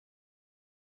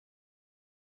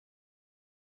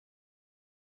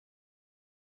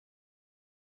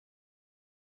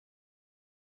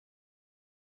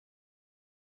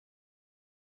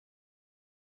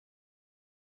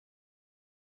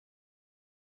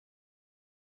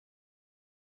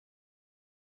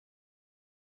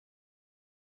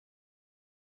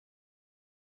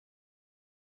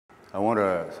I want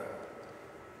to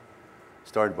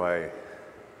start by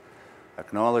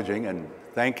acknowledging and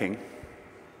thanking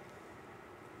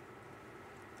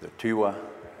the Tiwa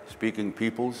speaking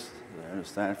peoples that I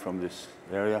understand from this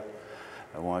area.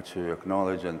 I want to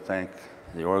acknowledge and thank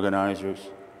the organizers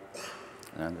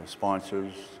and the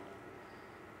sponsors.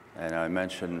 And I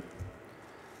mention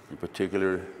in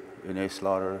particular Ines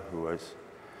Slaughter, who has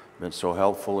been so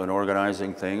helpful in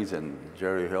organizing things, and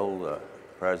Jerry Hill, the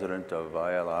president of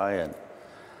ILI, and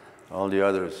all the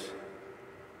others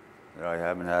that I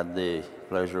haven't had the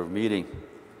pleasure of meeting.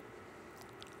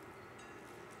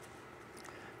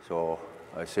 So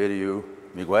I say to you,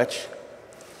 miigwech,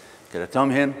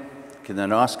 kiratamhin,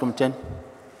 kinanaaskumtin,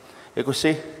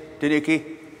 ikusi,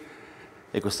 tiniki,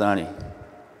 ikusani.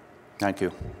 Thank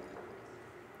you.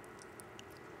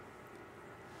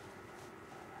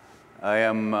 I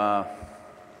am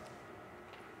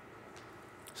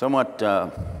somewhat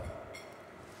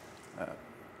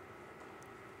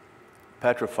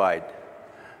petrified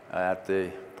at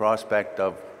the prospect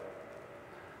of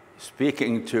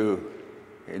speaking to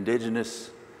Indigenous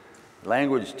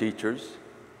language teachers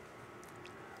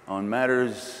on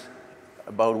matters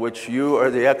about which you are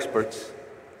the experts,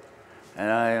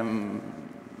 and I am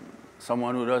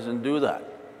someone who doesn't do that,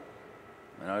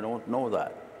 and I don't know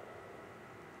that.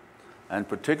 And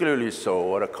particularly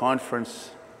so at a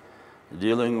conference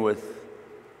dealing with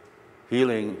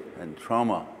healing and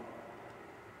trauma.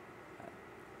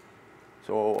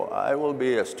 So I will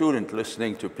be a student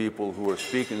listening to people who are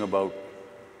speaking about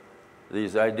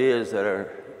these ideas that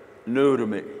are new to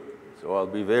me. So I'll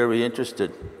be very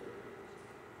interested.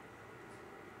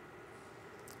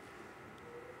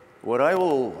 What I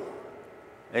will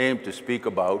aim to speak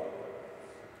about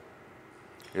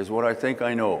is what I think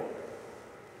I know.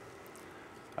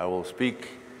 I will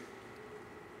speak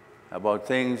about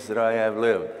things that I have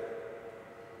lived,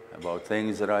 about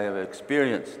things that I have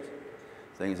experienced,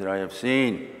 things that I have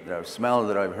seen, that I've smelled,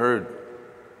 that I've heard,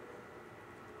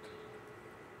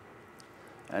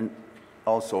 and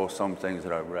also some things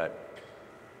that I've read.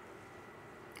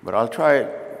 But I'll try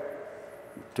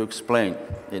to explain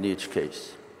in each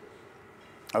case.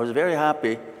 I was very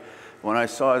happy when I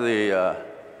saw the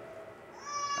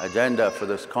agenda for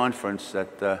this conference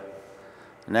that the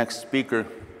next speaker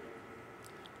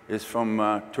is from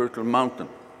Turtle Mountain.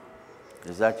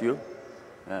 Is that you?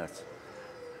 Yes.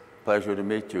 Pleasure to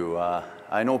meet you.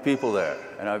 I know people there,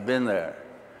 and I've been there.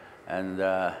 And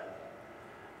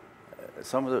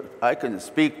I can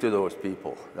speak to those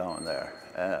people down there.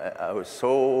 I was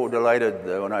so delighted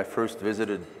when I first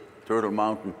visited Turtle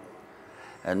Mountain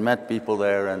and met people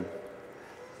there, and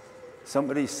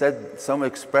somebody said some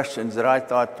expressions that I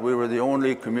thought we were the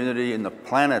only community in the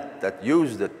planet that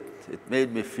used it. It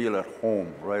made me feel at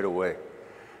home right away.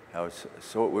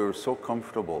 We were so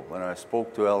comfortable when I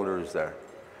spoke to elders there.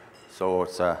 So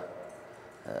it's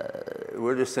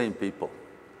we're the same people,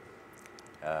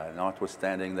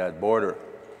 notwithstanding that border.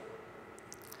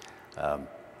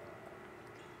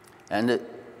 And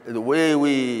the way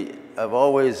we have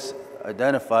always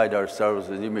identified ourselves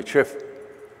as Imichif,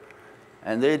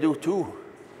 and they do too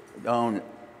down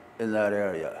in that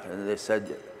area. And they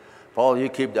said, Paul, you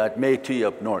keep that Métis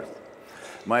up north.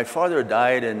 My father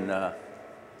died in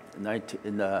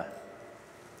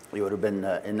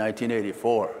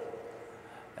 1984,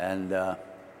 and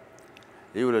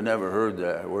he would have never heard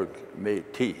the word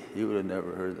Métis. He would have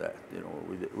never heard that. You know,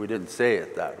 we didn't say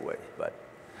it that way, but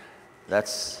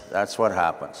that's what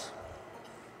happens.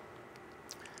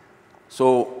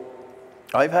 So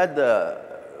I've had the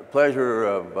pleasure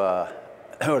of,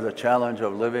 or the challenge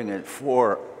of living in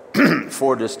four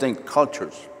distinct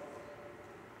cultures.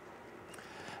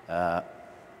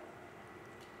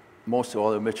 Most of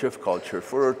all the Michif culture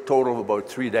for a total of about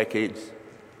 3 decades.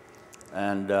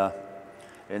 And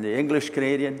in the English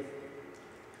Canadian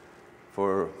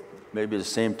for maybe the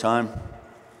same time.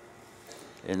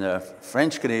 In the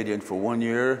French Canadian for 1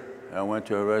 year, I went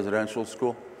to a residential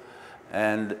school.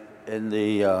 And in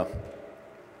the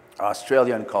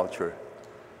Australian culture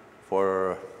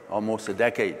for almost a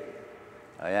decade.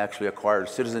 I actually acquired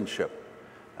citizenship.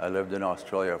 I lived in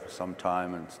Australia for some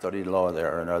time and studied law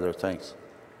there and other things.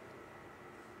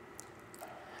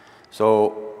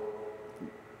 So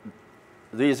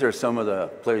these are some of the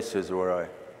places where I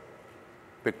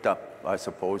picked up, I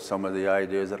suppose, some of the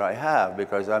ideas that I have,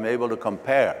 because I'm able to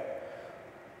compare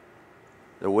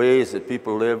the ways that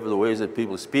people live, the ways that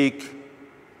people speak,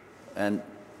 and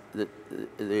the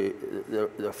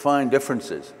fine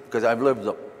differences, because I've lived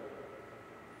them.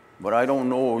 But I don't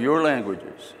know your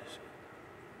languages.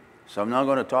 So I'm not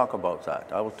going to talk about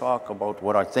that. I will talk about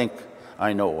what I think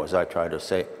I know, as I try to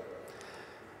say.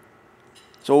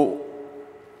 So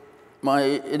my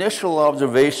initial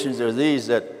observations are these,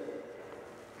 that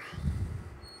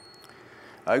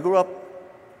I grew up,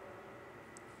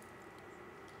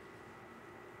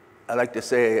 I like to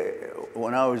say,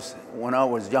 when I was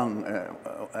young,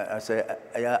 I say,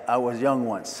 I was young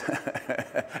once.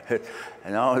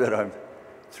 And now that I'm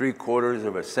 3/4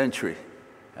 of a century,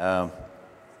 I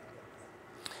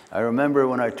remember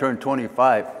when I turned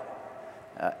 25,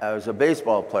 I was a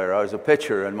baseball player, I was a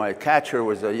pitcher, and my catcher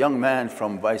was a young man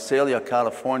from Visalia,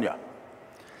 California.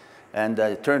 And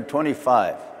I turned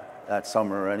 25 that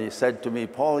summer, and he said to me,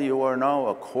 "Paul, you are now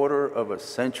 1/4 of a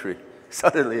century."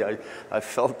 Suddenly, I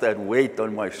felt that weight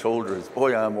on my shoulders.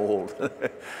 Boy, I'm old.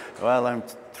 Well, I'm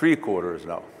 3/4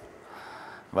 now.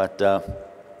 But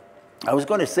I was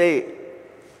going to say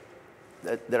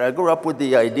that I grew up with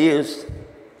the ideas,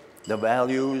 the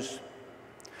values,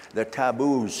 the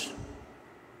taboos,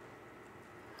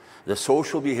 the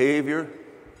social behavior,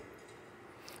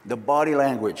 the body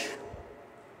language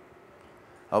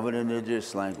of an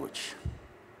Indigenous language.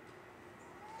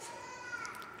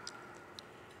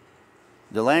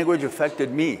 The language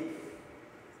affected me.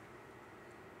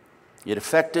 It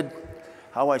affected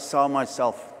how I saw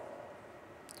myself.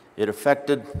 It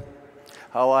affected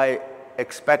how I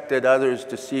expected others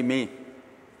to see me.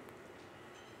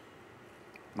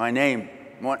 My name.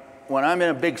 When I'm in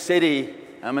a big city,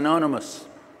 I'm anonymous.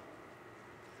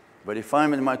 But if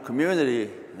I'm in my community,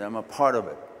 then I'm a part of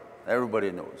it.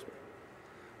 Everybody knows me.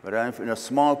 But I'm in a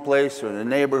small place or in a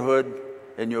neighborhood,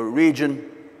 in your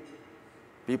region,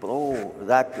 people, oh,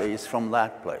 that is from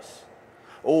that place.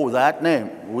 Oh, that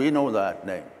name, we know that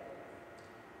name.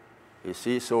 You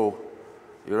see, so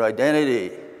your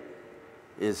identity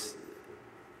is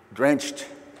drenched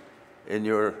in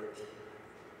your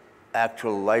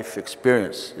actual life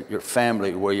experience, your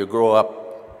family, where you grow up.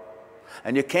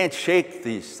 And you can't shake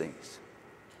these things.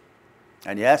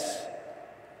 And yes,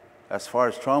 as far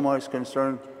as trauma is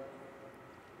concerned,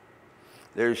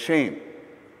 there's shame.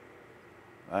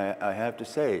 I have to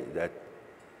say that,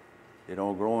 you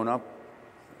know, growing up,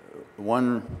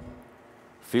 one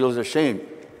feels ashamed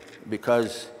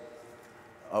because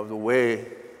of the way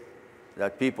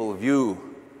that people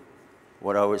view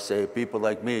what I would say, people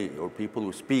like me, or people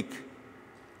who speak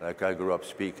like I grew up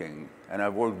speaking. And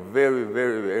I've worked very,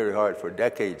 very, very hard for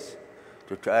decades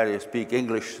to try to speak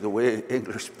English the way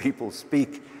English people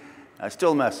speak. I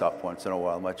still mess up once in a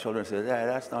while. My children say, "Dad,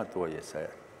 that's not the way you say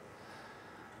it."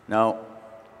 Now,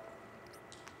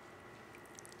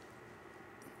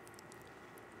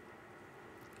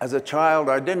 as a child,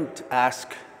 I didn't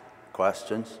ask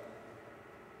questions.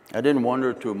 I didn't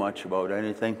wonder too much about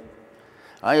anything.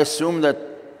 I assumed that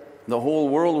the whole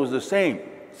world was the same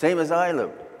as I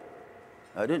lived.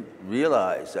 I didn't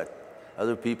realize that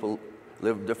other people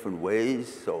lived different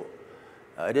ways, so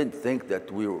I didn't think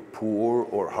that we were poor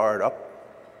or hard up.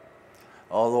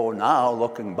 Although now,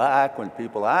 looking back, when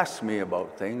people ask me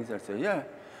about things, I say, yeah,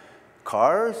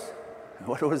 cars?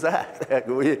 What was that?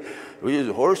 we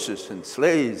used horses and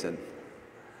sleighs and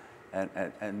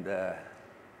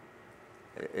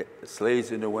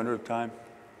sleighs in the wintertime.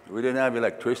 We didn't have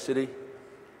electricity.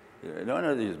 None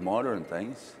of these modern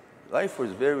things. Life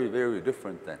was very, very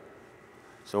different then.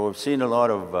 So we've seen a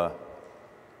lot of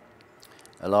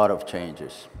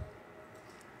changes.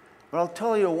 But I'll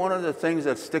tell you one of the things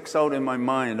that sticks out in my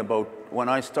mind about when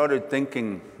I started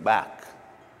thinking back.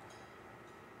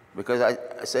 Because I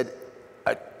said,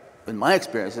 in my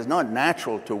experience, it's not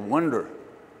natural to wonder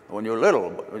when you're little,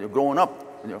 when you're growing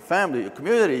up, in your family, your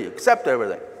community, you accept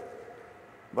everything.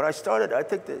 But I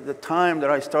think the time that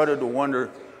I started to wonder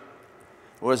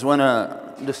was when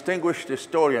a distinguished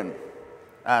historian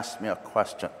asked me a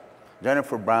question.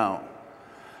 Jennifer Brown,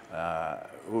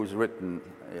 who's written,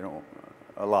 you know,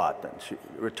 a lot, and she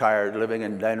retired, living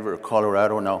in Denver,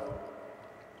 Colorado now.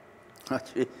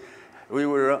 We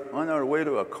were on our way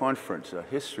to a conference, a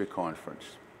history conference,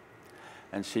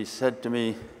 and she said to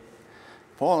me,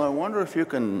 "Paul, I wonder if you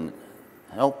can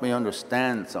help me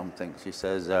understand something." She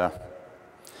says,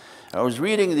 I was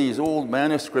reading these old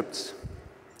manuscripts,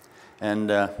 and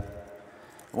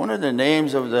one of the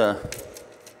names of the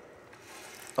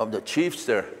chiefs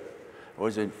there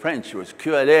was in French. It was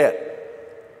Cuadère,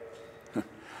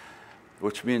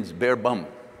 which means bare bum,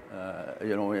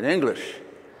 you know, in English.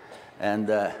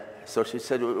 And so she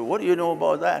said, "What do you know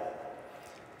about that?"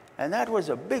 And that was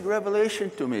a big revelation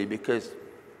to me, because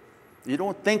you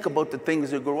don't think about the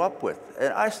things you grew up with.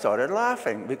 And I started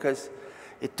laughing because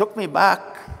it took me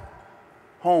back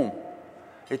home.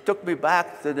 It took me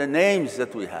back to the names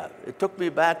that we have. It took me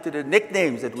back to the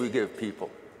nicknames that we give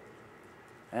people.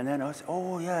 And then I was,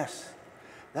 oh yes,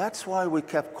 That's why we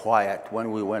kept quiet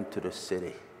when we went to the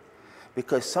city,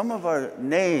 because some of our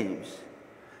names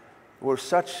were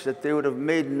such that they would have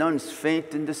made nuns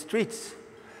faint in the streets.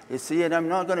 You see, and I'm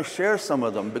not going to share some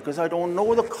of them because I don't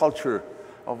know the culture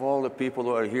of all the people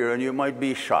who are here, and you might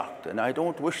be shocked, and I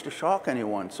don't wish to shock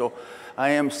anyone. So I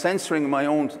am censoring my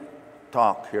own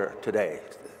talk here today,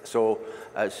 so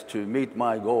as to meet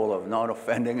my goal of not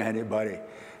offending anybody.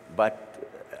 But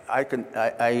I'm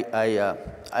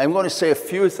going to say a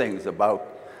few things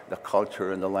about the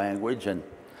culture and the language, and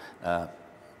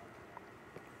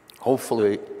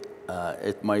hopefully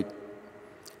it might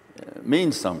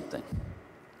mean something.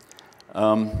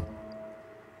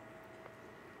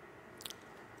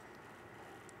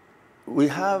 We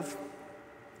have,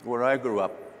 where I grew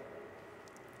up,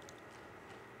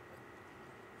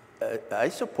 I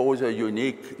suppose a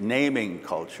unique naming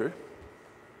culture.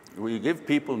 We give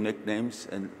people nicknames,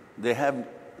 and they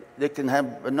can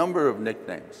have a number of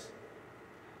nicknames.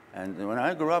 And when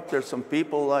I grew up, there's some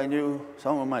people I knew,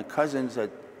 some of my cousins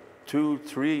had 2,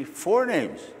 3, 4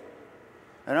 names.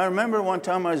 And I remember one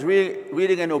time I was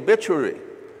reading an obituary,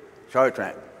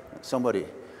 Chartrand. Somebody,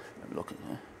 I'm looking,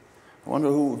 I wonder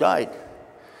who died.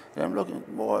 And I'm looking,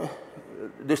 boy,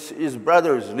 his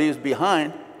brothers leaves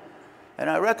behind. And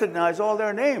I recognized all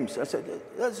their names. I said,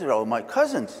 those are all my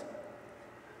cousins.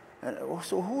 And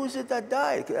so who is it that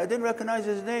died? I didn't recognize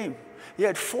his name. He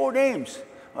had 4 names.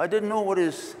 I didn't know what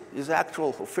his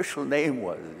actual official name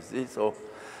was. So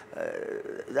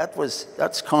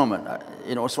that's common.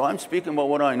 You know, so I'm speaking about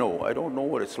what I know. I don't know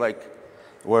what it's like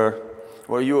where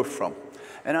you're from.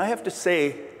 And I have to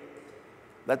say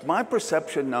that my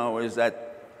perception now is that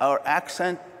our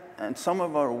accent and some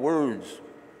of our words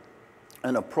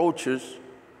and approaches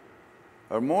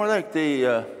are more like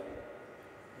the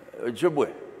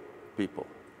Ojibwe people.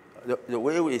 The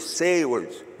way we say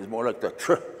words is more like the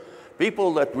tr.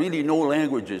 People that really know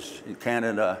languages in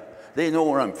Canada, they know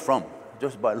where I'm from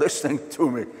just by listening to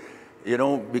me, you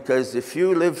know, because if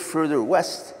you live further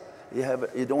west,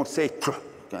 you don't say tr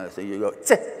kind of thing, you go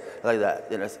tse, like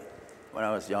that. You know, when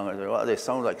I was young, I said, well, they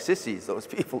sound like sissies, those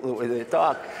people, the way they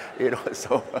talk, you know,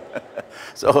 so,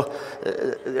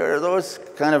 there are those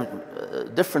kind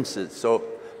of differences. So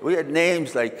we had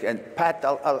names like, and Pat,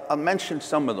 I'll mention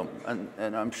some of them,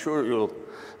 and I'm sure you'll,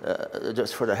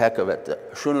 just for the heck of it,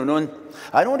 Shununun.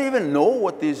 I don't even know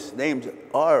what these names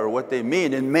are or what they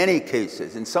mean in many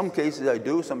cases. In some cases I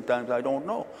do, sometimes I don't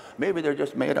know. Maybe they're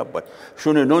just made up, but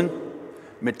Shununun,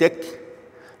 Mitik,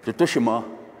 Tutushima,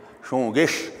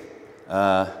 Shongish,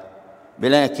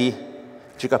 Bilanki,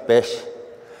 Chikapesh.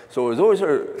 So those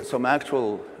are some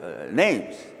actual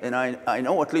names, and I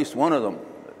know at least one of them,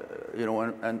 you know,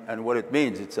 and what it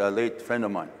means. It's a late friend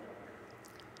of mine.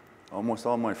 Almost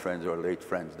all my friends are late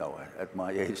friends now at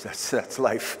my age. That's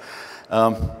life.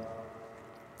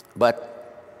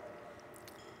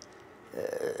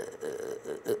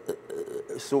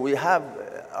 So we have,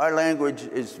 our language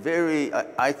is very,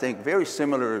 I think, very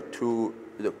similar to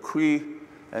the Cree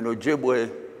and Ojibwe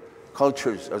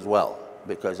cultures as well,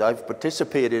 because I've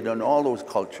participated in all those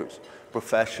cultures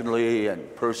professionally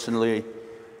and personally,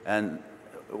 and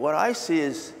what I see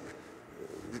is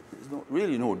there's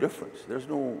really no difference. There's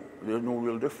no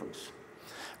real difference.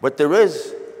 But there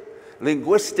is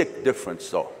linguistic difference,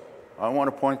 though. I want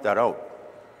to point that out.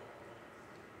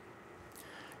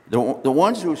 The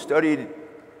ones who studied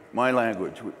my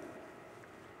language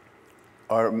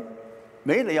are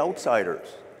mainly outsiders.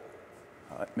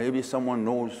 Maybe someone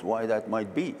knows why that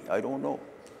might be. I don't know.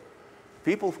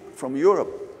 People from Europe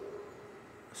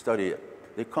study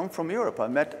it. They come from Europe. I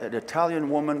met an Italian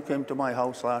woman came to my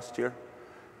house last year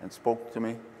and spoke to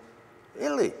me.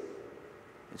 Italy.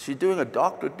 She's doing a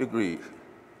doctorate degree.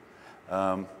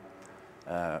 There's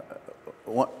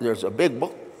a big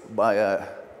book by a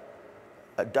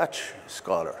Dutch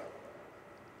scholar.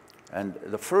 And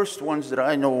the first ones that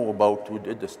I know about who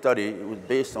did the study, it was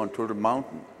based on Turtle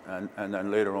Mountain. And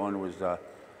then later on was, I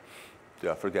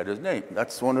forget his name.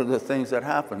 That's one of the things that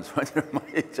happens when you're my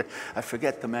age. I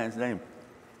forget the man's name.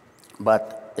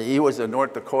 But he was a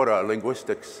North Dakota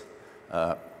linguistics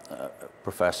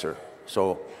professor.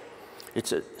 So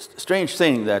it's a strange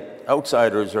thing that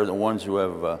outsiders are the ones who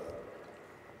have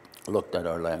looked at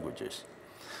our languages.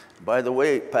 By the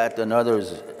way, Pat and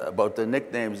others, about the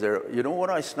nicknames there, you know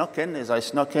what I snuck in? I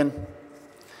snuck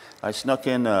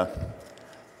in a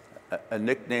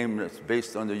nickname that's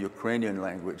based on the Ukrainian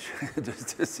language,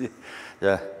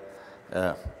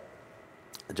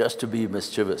 just to be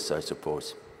mischievous, I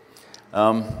suppose.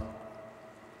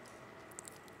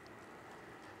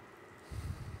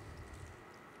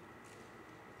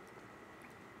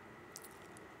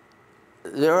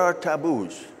 there are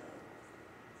taboos.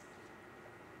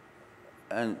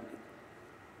 And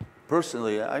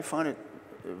personally, I find it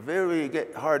very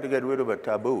hard to get rid of a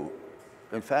taboo.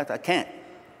 In fact, I can't.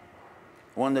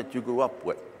 One that you grew up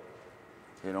with,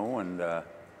 you know, and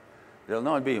they'll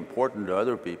not be important to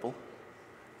other people,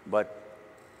 but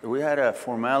we had a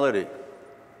formality,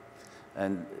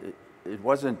 and it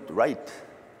wasn't right,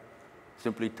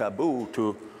 simply taboo,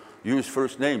 to use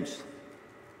first names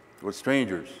with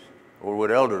strangers or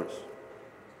with elders.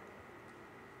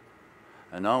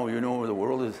 And now, you know, the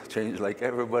world has changed. Like,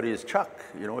 everybody is Chuck.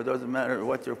 You know, it doesn't matter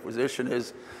what your position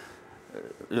is.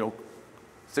 You know,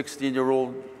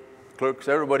 16-year-old clerks,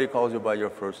 everybody calls you by your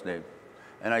first name.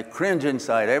 And I cringe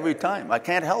inside every time. I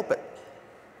can't help it,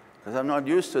 because I'm not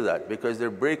used to that, because they're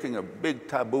breaking a big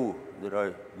taboo that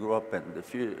I grew up in.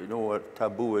 If you know what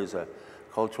taboo is, a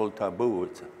cultural taboo,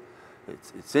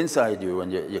 it's inside you,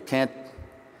 and you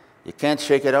can't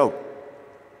shake it out.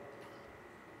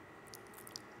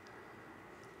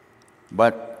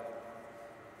 But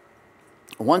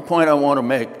one point I want to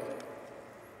make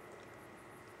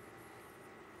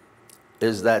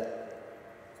is that,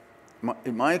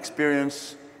 in my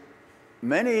experience,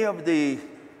 many of the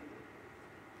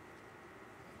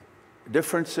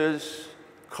differences,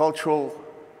 cultural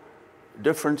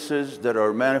differences that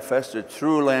are manifested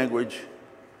through language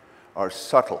are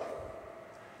subtle.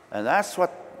 And that's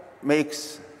what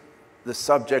makes the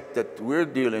subject that we're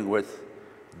dealing with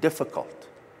difficult.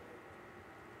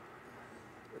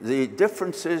 The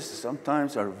differences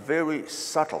sometimes are very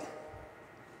subtle.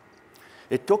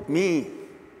 It took me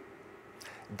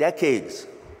decades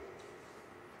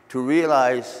to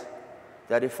realize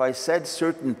that if I said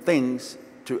certain things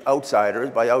to outsiders,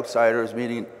 by outsiders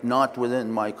meaning not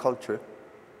within my culture,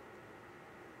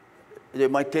 they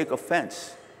might take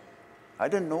offense. I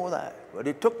didn't know that, but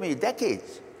it took me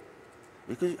decades.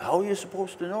 Because how are you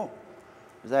supposed to know?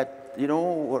 That, you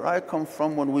know, where I come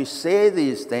from, when we say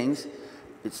these things,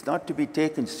 it's not to be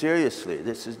taken seriously.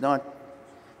 This is not,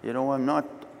 you know, I'm not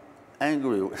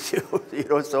angry with you, you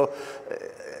know, so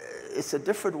it's a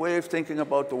different way of thinking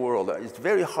about the world. It's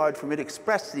very hard for me to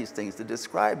express these things, to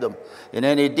describe them in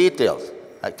any details.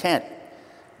 I can't.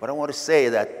 But I want to say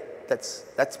that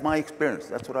that's my experience.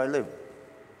 That's what I live.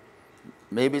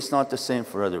 Maybe it's not the same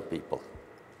for other people.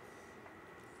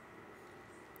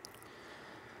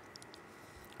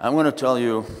 I'm going to tell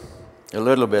you a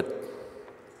little bit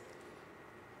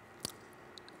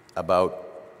about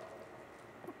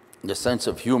the sense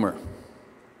of humor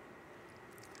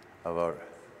of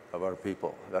our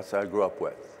people. That's what I grew up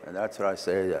with. And that's what I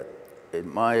say, that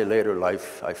in my later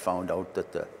life, I found out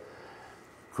that the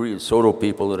Cree and Saulteaux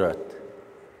people that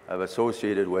I've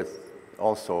associated with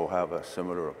also have a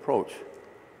similar approach.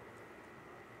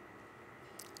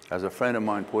 As a friend of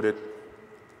mine put it,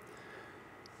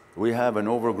 we have an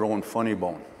overgrown funny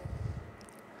bone.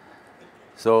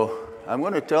 So I'm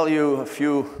going to tell you a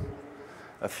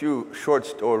few short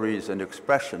stories and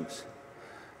expressions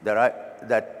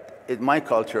that in my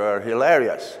culture are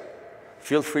hilarious.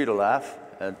 Feel free to laugh,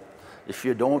 and if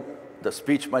you don't, the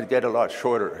speech might get a lot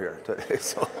shorter here today.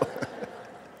 So.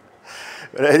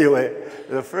 But anyway,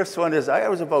 the first one is, I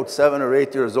was about 7 or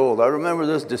 8 years old. I remember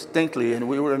this distinctly, and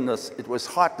we were in this, it was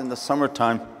hot in the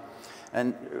summertime,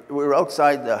 and we were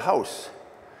outside the house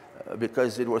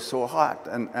because it was so hot,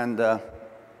 and it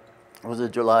was a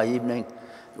July evening.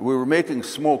 We were making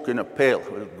smoke in a pail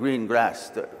with green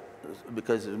grass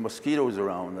because there's mosquitoes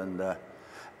around, and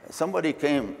somebody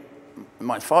came.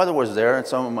 My father was there, and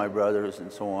some of my brothers and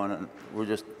so on, and we're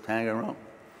just hanging around.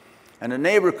 And a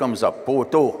neighbor comes up,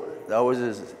 Poto. That was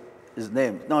his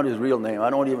name, not his real name. I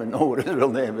don't even know what his real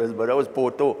name is, but that was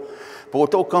Poto.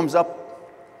 Poto comes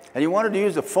up, and he wanted to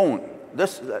use a phone.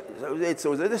 This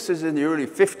is in the early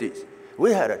 50s.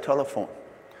 We had a telephone.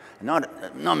 Not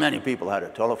many people had a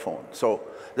telephone. So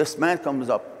this man comes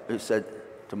up, he said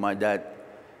to my dad,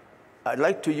 "I'd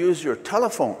like to use your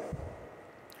telephone."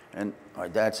 And my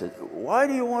dad said, "Why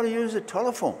do you want to use a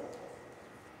telephone?"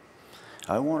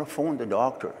 "I want to phone the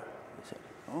doctor." He said,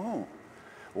 "Oh,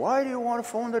 why do you want to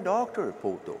phone the doctor,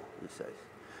 Poto?" He says,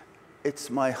 "It's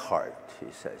my heart,"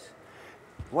 he says.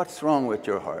 "What's wrong with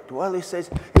your heart?" "Well," he says,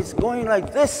 "it's going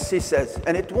like this," he says,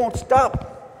 "and it won't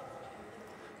stop."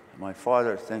 My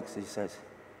father thinks, he says,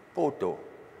 "Poto,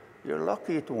 you're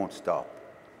lucky it won't stop."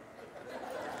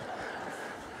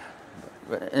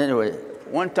 But anyway,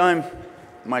 one time,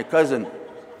 my cousin's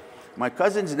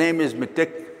name is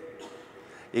Mitik.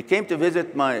 He came to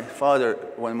visit my father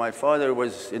when my father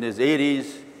was in his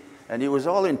 80s, and he was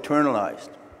all internalized.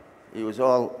 He was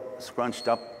all scrunched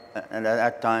up, and at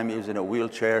that time he was in a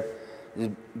wheelchair. He's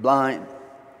blind.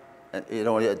 And, you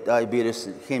know, he had diabetes,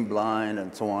 he became blind,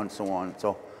 and so on, so on.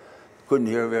 So couldn't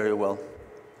hear very well.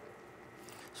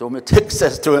 So Matik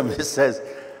says to him, he says,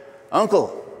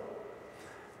 Uncle,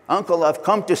 I've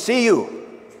come to see you.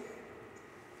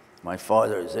 My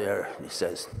father is there. He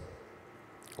says,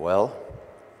 well,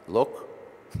 look.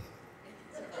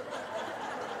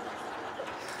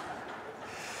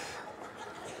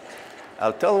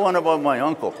 I'll tell one about my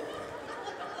uncle.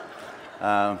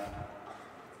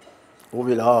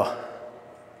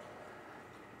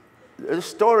 There's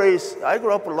stories. I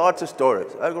grew up with lots of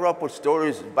stories. I grew up with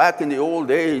stories back in the old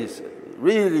days,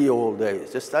 really old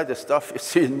days, just like the stuff you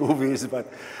see in movies,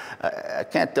 but I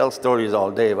can't tell stories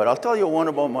all day. But I'll tell you one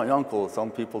about my uncle. Some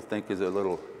people think is a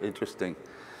little interesting.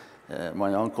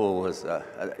 My uncle was,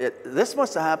 this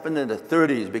must have happened in the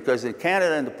 30s, because in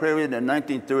Canada in the period in the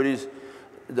 1930s,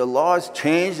 the laws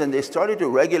changed and they started to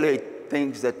regulate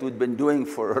things that we'd been doing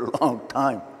for a long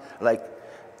time, like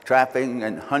trapping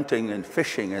and hunting and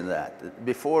fishing and that.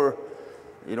 Before,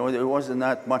 you know, there wasn't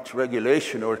that much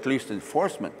regulation, or at least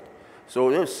enforcement. So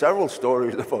there's several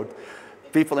stories about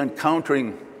people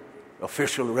encountering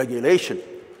official regulation.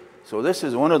 So this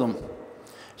is one of them.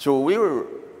 So we were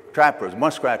trappers,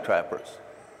 muskrat trappers.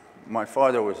 My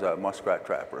father was a muskrat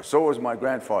trapper. So was my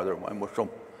grandfather, my mushroom.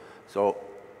 So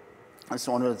that's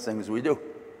one of the things we do.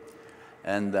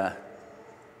 And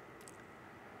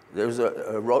there's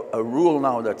a rule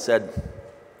now that said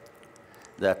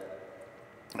that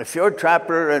if you're a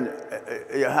trapper and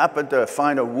you happen to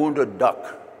find a wounded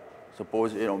duck,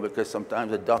 suppose, you know, because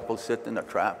sometimes a duck will sit in a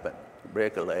trap and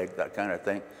break a leg, that kind of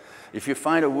thing. If you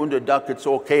find a wounded duck, it's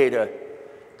okay to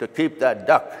keep that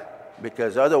duck,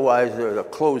 because otherwise there's a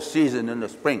closed season in the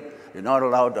spring. You're not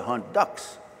allowed to hunt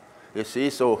ducks, you see.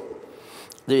 So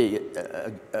the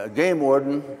game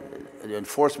warden, the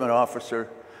enforcement officer,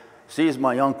 sees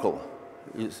my uncle.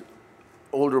 He's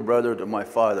older brother to my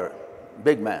father,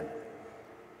 big man.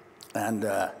 And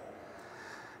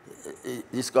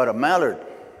he's got a mallard.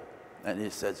 And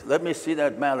he says, let me see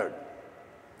that mallard.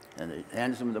 And he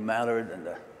hands him the mallard, and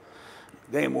the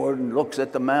game warden looks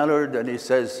at the mallard, and he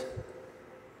says,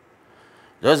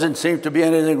 doesn't seem to be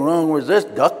anything wrong with this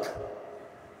duck.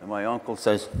 And my uncle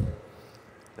says,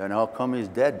 then how come he's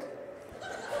dead?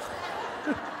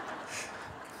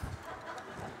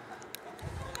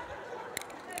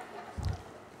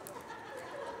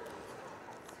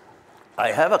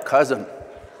 I have a cousin.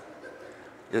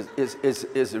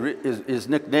 His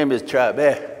nickname is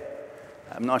Chabe.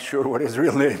 I'm not sure what his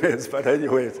real name is, but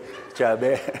anyway, it's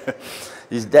Chabe.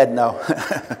 He's dead now.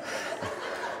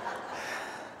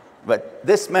 But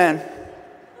this man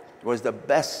was the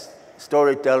best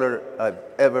storyteller I've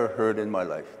ever heard in my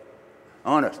life.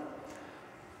 Honest.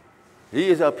 He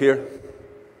is up here.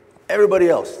 Everybody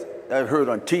else I've heard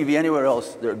on TV, anywhere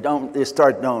else, they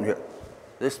start down here.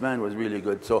 This man was really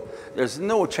good. So there's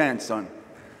no chance on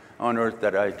earth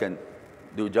that I can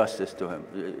do justice to him.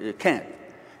 You can't.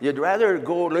 You'd rather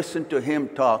go listen to him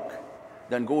talk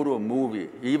than go to a movie,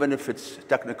 even if it's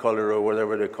Technicolor or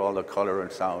whatever they call the color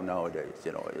and sound nowadays.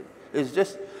 You know, it's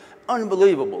just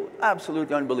unbelievable,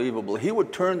 absolutely unbelievable. He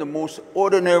would turn the most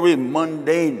ordinary,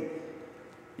 mundane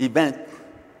event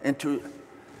into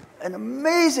an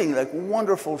amazing, like,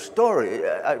 wonderful story.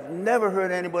 I've never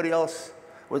heard anybody else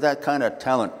with that kind of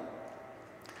talent.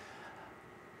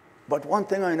 But one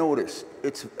thing I noticed,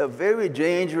 it's a very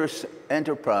dangerous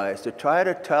enterprise to try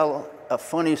to tell a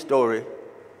funny story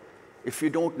if you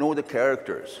don't know the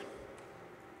characters.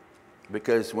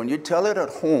 Because when you tell it at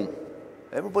home,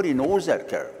 everybody knows that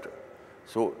character.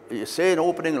 So you say an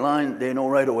opening line, they know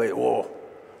right away, oh,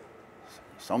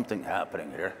 something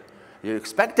happening here. You're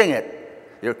expecting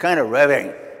it. You're kind of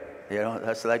revving. You know,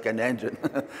 that's like an engine.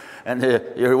 And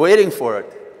you're waiting for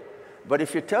it. But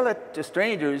if you tell it to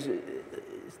strangers,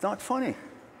 it's not funny.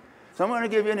 So I'm going to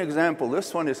give you an example.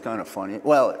 This one is kind of funny.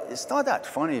 Well, it's not that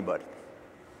funny, but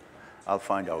I'll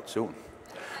find out soon.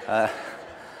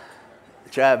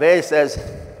 Chabe says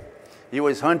he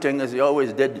was hunting, as he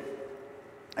always did,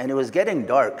 and it was getting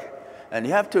dark. And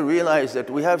you have to realize that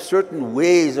we have certain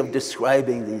ways of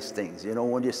describing these things. You know,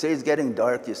 when you say it's getting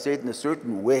dark, you say it in a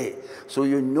certain way, so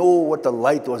you know what the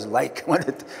light was like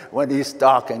when he's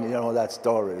talking, you know, that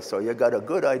story. So you got a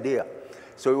good idea.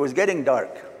 So it was getting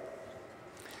dark.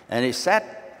 And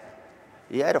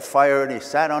he had a fire, and he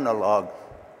sat on a log.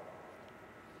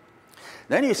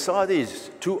 Then he saw these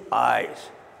two eyes.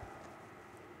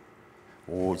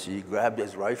 Oh, so he grabbed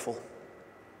his rifle,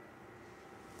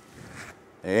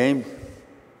 aimed,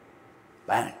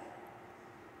 bang.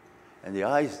 And the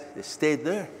eyes, they stayed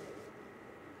there.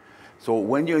 So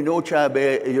when you know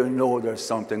Chabe, you know there's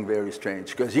something very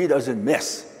strange, because he doesn't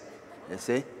miss, you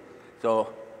see?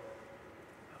 So,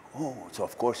 so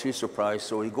of course he's surprised.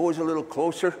 So he goes a little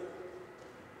closer,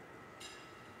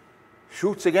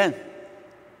 shoots again.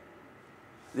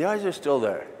 The eyes are still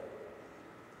there.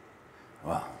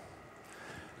 Wow.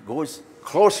 Goes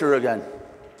closer again.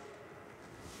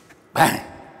 Bang!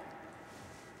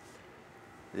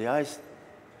 The eyes.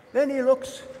 Then he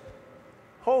looks.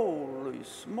 Holy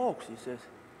smokes, he says.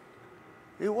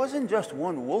 It wasn't just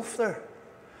one wolf there.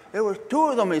 There were two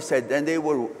of them, he said, and they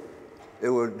were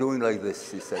doing like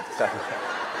this, he said.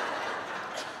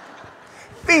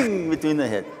 Bing! Between the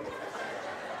head.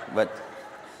 But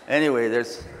anyway,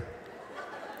 there's...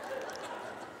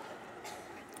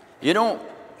 You know,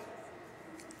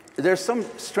 there's some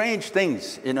strange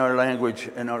things in our language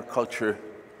and our culture.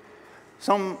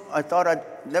 Some I thought I'd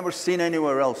never seen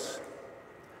anywhere else.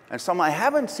 And some I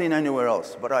haven't seen anywhere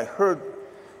else, but I heard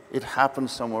it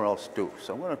happens somewhere else too.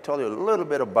 So I'm going to tell you a little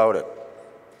bit about it.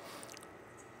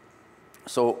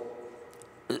 So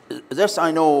this I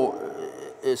know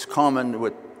is common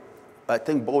with, I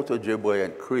think, both Ojibwe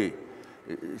and Cree.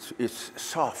 It's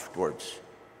soft words.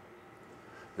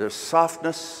 There's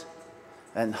softness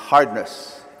and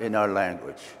hardness in our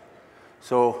language.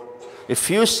 So if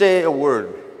you say a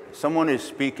word, someone is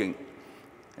speaking,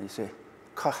 and you say,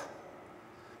 "Ka,"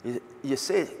 you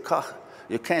say "ka,"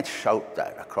 you can't shout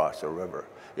that across a river.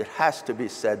 It has to be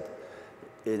said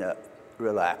in a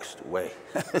relaxed way.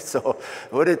 So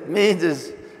what it means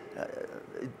is,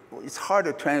 it's hard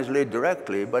to translate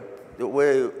directly, but the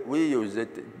way we use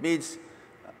it, it means,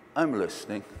 "I'm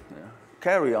listening,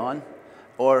 carry on,"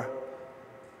 or,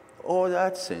 "Oh,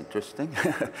 that's interesting,"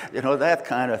 you know, that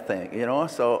kind of thing, you know.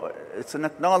 So it's an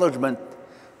acknowledgement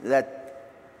that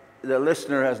the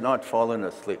listener has not fallen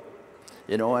asleep,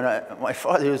 you know. And my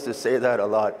father used to say that a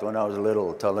lot when I was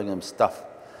little, telling him stuff.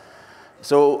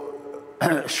 So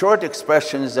short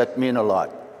expressions that mean a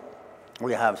lot,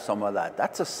 we have some of that.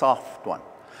 That's a soft one.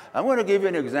 I'm going to give you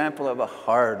an example of a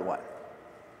hard one.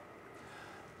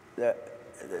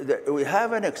 We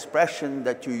have an expression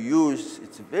that you use.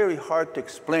 It's very hard to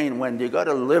explain when you got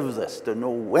to live this to know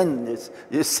when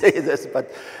you say this,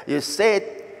 but you say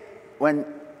it when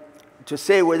to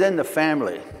say within the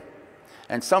family,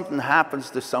 and something happens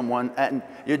to someone, and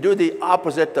you do the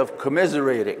opposite of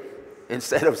commiserating.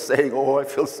 Instead of saying, "Oh, I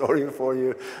feel sorry for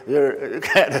you," you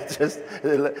kind of just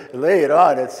lay it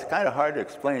on. It's kind of hard to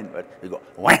explain, but you go,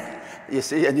 "Whang!" You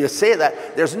see, and you say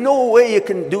that. There's no way you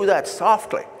can do that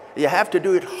softly. You have to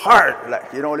do it hard,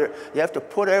 like, you know, you have to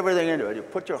put everything into it. You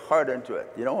put your heart into it,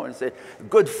 you know, and say,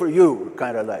 "Good for you,"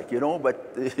 kind of like, you know,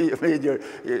 but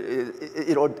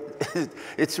you know,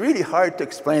 it's really hard to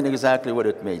explain exactly what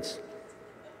it means.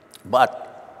 But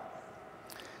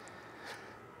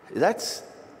that's,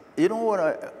 you know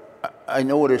what I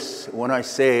notice when I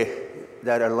say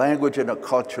that a language and a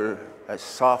culture has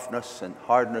softness and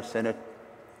hardness in it?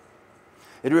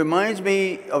 It reminds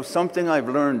me of something I've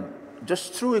learned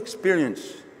just through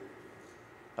experience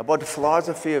about the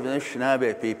philosophy of the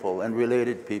Anishinaabe people and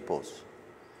related peoples,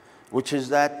 which is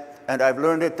that, and I've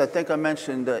learned it, I think I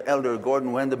mentioned Elder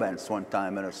Gordon Wendemans one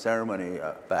time in a ceremony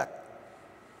back.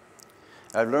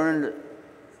 I've learned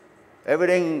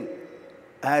everything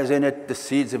has in it the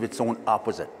seeds of its own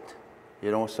opposite,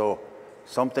 you know, so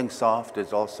something soft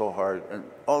is also hard, and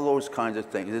all those kinds of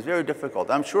things. It's very difficult.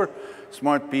 I'm sure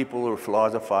smart people who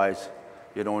philosophize,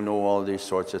 you don't know all these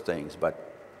sorts of things, but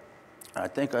I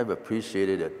think I've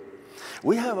appreciated it.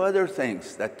 We have other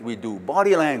things that we do.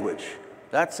 Body language,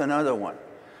 that's another one.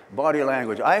 Body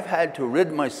language. I've had to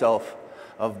rid myself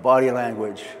of body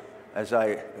language as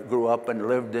I grew up and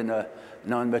lived in a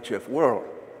non-Michif world.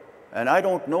 And I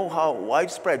don't know how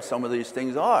widespread some of these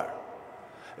things are.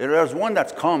 There's one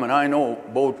that's common. I know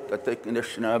both, I think,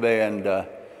 Anishinaabe and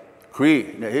Cree,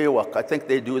 Nehewak, I think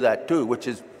they do that too, which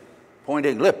is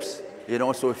pointing lips. You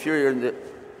know, so if you're in the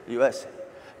U.S.,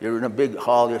 you're in a big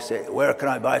hall, you say, "Where can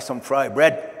I buy some fried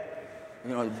bread?"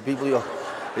 You know, people,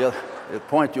 they'll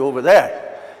point you over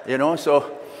there, you know.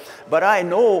 So, but I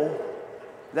know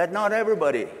that not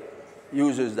everybody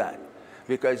uses that,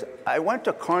 because I went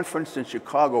to a conference in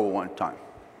Chicago one time,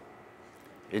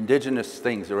 Indigenous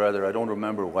things or other, I don't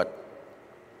remember what.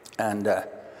 And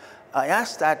I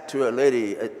asked that to a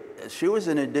lady. She was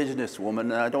an Indigenous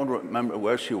woman, and I don't remember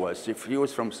where she was. She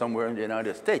was from somewhere in the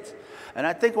United States. And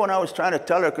I think when I was trying to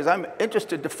tell her, because I'm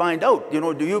interested to find out, you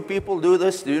know, do you people do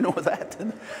this? Do you know that?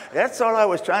 And that's all I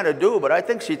was trying to do, but I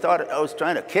think she thought I was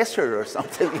trying to kiss her or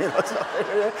something, you know.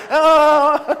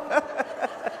 Oh!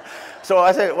 So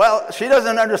I said, well, she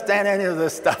doesn't understand any of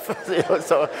this stuff. You know,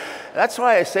 so that's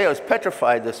why I say I was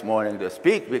petrified this morning to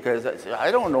speak, because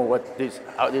I don't know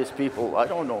how these people, I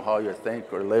don't know how you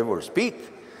think or live or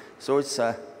speak. So it's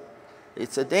a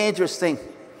dangerous thing.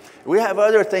 We have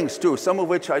other things too, some of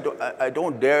which I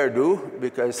don't dare do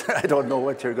because I don't know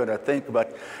what you're going to think,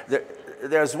 but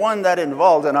there's one that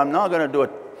involves, and I'm not going to do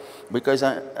it because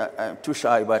I'm too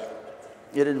shy, but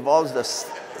it involves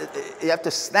you have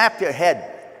to snap your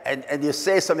head and you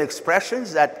say some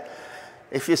expressions that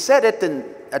if you said it in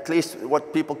at least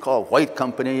what people call white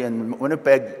company in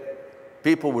Winnipeg,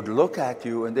 people would look at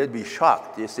you and they'd be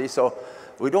shocked, you see. So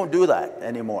we don't do that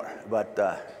anymore. But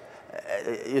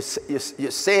you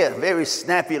say a very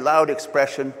snappy, loud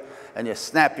expression and you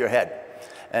snap your head.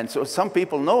 And so some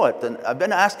people know it. And I've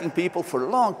been asking people for a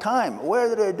long time, where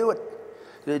do they do it?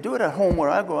 They do it at home where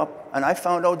I grew up. And I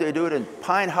found out they do it in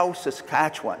Pine House,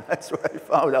 Saskatchewan. That's where I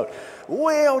found out.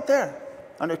 Way out there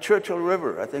on the Churchill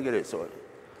River, I think it is. So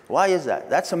why is that?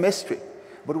 That's a mystery.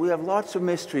 But we have lots of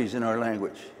mysteries in our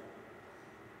language.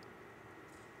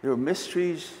 There are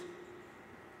mysteries,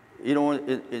 you know,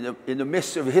 in the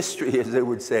midst of history, as they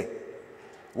would say.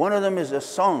 One of them is a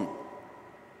song.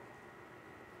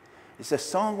 It's a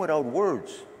song without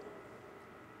words.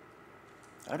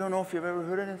 I don't know if you've ever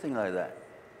heard anything like that.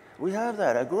 We have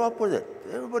that. I grew up with it.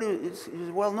 Everybody is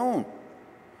well known.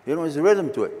 You know, there's a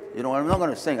rhythm to it. You know, I'm not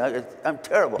going to sing. I'm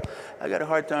terrible. I got a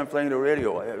hard time playing the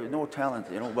radio. I have no talent,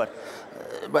 you know, but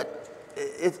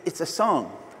it's a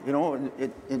song. You know,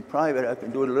 in private I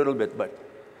can do it a little bit, but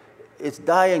it's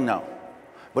dying now.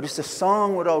 But it's a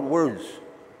song without words.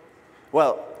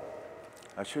 Well,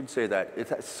 I should say that.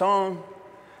 It's a song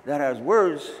that has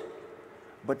words,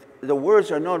 but the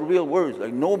words are not real words.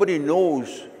 Like nobody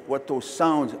knows what those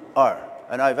sounds are.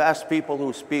 And I've asked people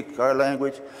who speak our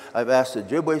language. I've asked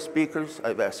Ojibwe speakers.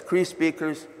 I've asked Cree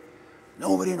speakers.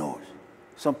 Nobody knows.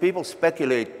 Some people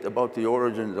speculate about the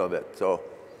origins of it. So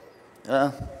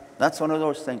that's one of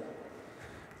those things.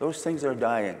 Those things are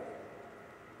dying.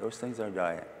 Those things are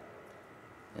dying.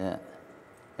 Yeah.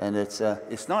 And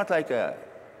it's not like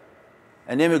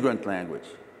an immigrant language.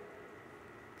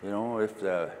 You know, if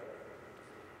the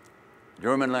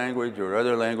German language or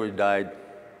other language died,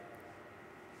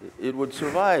 it would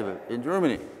survive in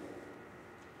Germany.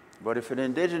 But if an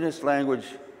indigenous language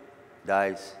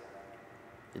dies,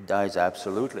 it dies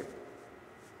absolutely.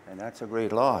 And that's a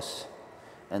great loss.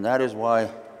 And that is why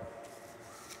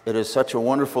it is such a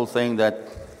wonderful thing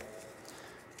that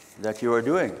you are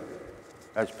doing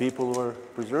as people who are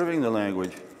preserving the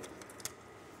language.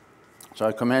 So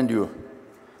I commend you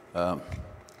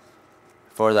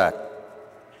for that.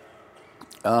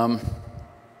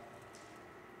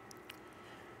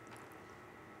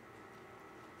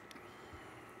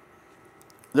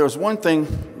 There's one thing,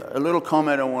 a little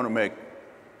comment I want to make.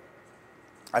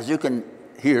 As you can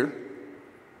hear,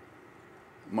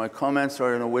 my comments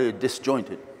are in a way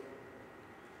disjointed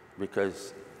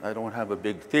because I don't have a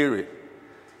big theory.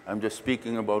 I'm just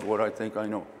speaking about what I think I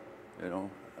know, you know,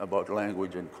 about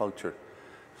language and culture.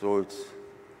 So it's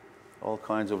all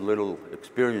kinds of little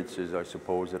experiences, I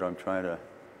suppose, that I'm trying to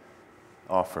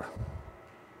offer.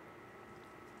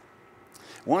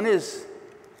 One is,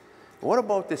 what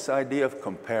about this idea of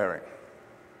comparing?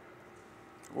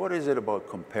 What is it about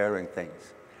comparing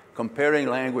things? Comparing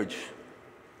language,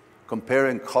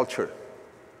 comparing culture.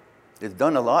 It's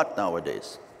done a lot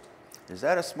nowadays. Is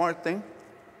that a smart thing?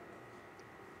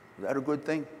 Is that a good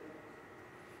thing?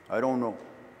 I don't know.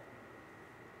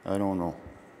 I don't know.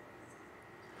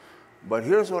 But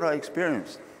here's what I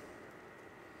experienced.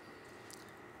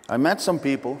 I met some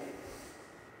people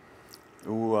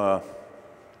who, I'm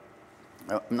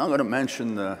not going to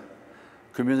mention the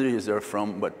communities they're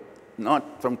from, but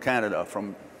not from Canada,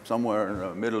 from somewhere in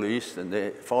the Middle East, and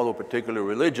they follow a particular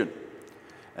religion.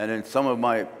 And in some of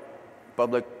my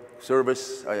public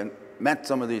service, I met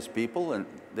some of these people, and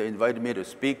they invited me to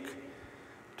speak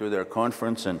to their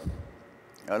conference, and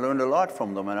I learned a lot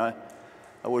from them, and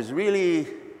I was really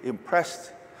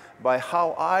impressed by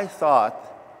how I thought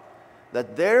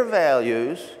that their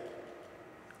values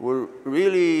were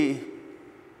really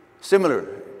similar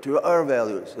to our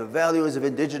values, the values of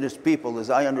Indigenous people as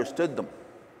I understood them.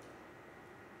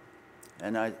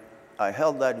 And I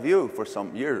held that view for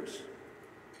some years.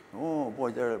 Oh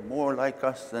boy, they're more like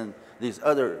us than these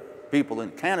other people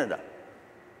in Canada.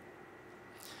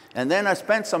 And then I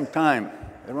spent some time,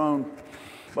 around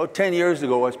about 10 years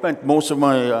ago, I spent most of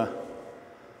my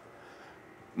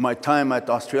time at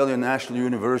Australian National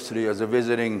University as a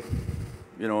visiting,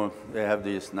 you know, they have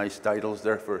these nice titles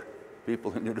there for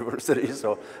people in universities,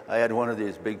 so I had one of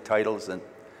these big titles, and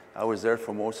I was there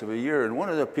for most of a year. And one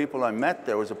of the people I met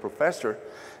there was a professor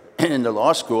in the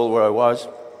law school where I was,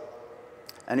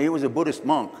 and he was a Buddhist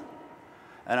monk.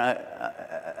 And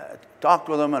I talked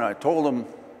with him, and I told him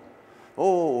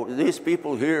oh, these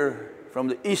people here from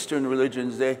the Eastern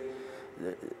religions, they're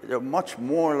much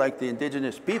more like the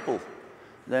Indigenous people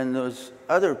than those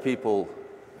other people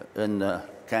in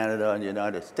Canada and the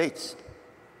United States.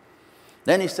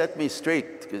 Then he set me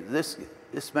straight, because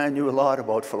this man knew a lot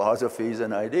about philosophies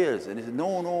and ideas. And he said,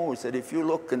 no, he said, if you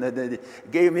look, and then he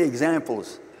gave me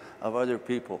examples of other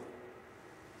people.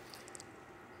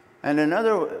 And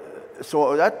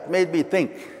so that made me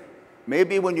think,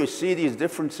 maybe when you see these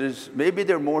differences, maybe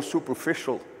they're more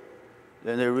superficial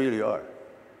than they really are.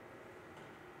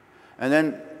 And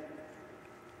then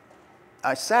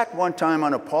I sat one time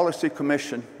on a policy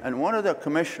commission, and one of the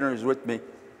commissioners with me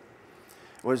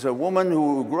was a woman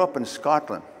who grew up in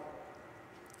Scotland.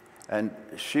 And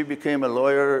she became a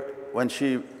lawyer when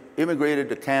she immigrated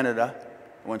to Canada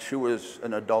when she was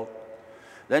an adult.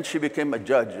 Then she became a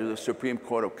judge of the Supreme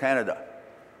Court of Canada.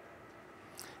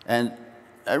 And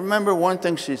I remember one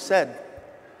thing she said,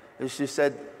 is she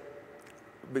said,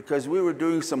 because we were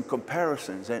doing some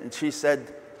comparisons, and she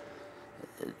said,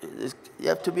 you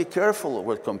have to be careful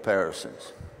with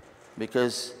comparisons,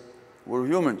 because we're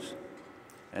humans.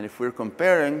 And if we're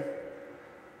comparing,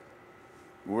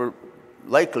 we're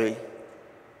likely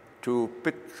to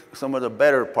pick some of the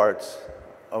better parts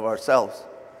of ourselves,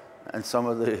 and some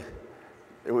of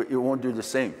you won't do the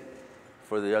same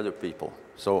for the other people.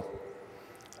 So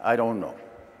I don't know.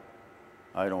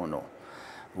 I don't know.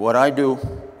 What I do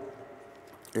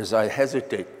is I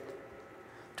hesitate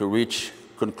to reach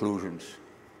conclusions.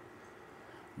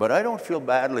 But I don't feel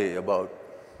badly about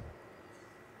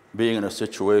being in a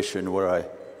situation where I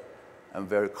am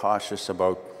very cautious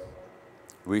about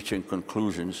reaching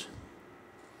conclusions,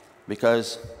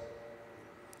 because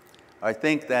I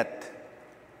think that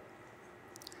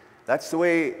that's the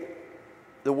way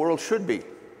the world should be.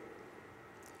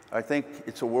 I think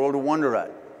it's a world to wonder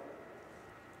at.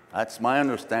 That's my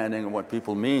understanding of what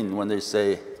people mean when they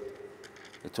say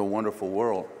it's a wonderful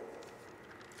world.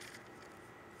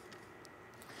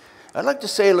 I'd like to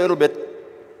say a little bit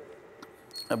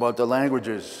about the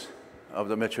languages of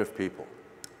the Michif people.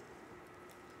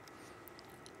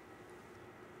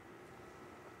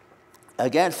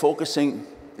 Again, focusing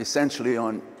essentially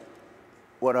on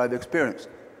what I've experienced.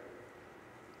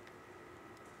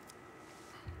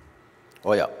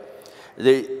 Oh yeah,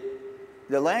 the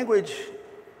language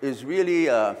is really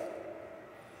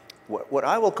what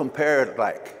I will compare it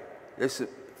like. This is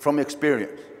from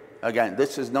experience. Again,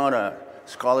 this is not a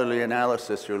scholarly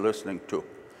analysis you're listening to.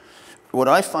 What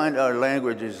I find our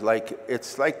language is like,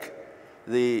 it's like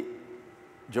the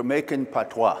Jamaican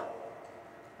patois.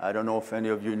 I don't know if any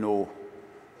of you know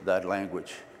that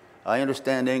language. I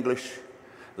understand English.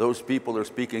 Those people are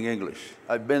speaking English.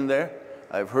 I've been there.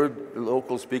 I've heard the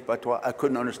locals speak patois. I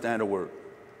couldn't understand a word.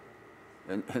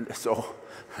 And so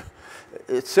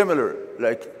it's similar.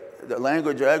 Like the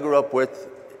language I grew up with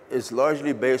is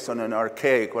largely based on an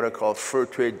archaic, what I call fur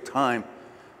trade time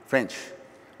French.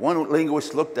 One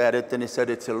linguist looked at it and he said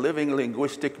it's a living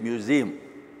linguistic museum.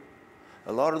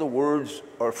 A lot of the words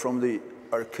are from the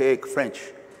archaic French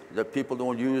that people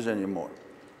don't use anymore.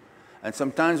 And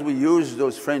sometimes we use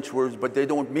those French words, but they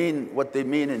don't mean what they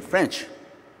mean in French.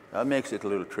 That makes it a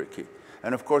little tricky.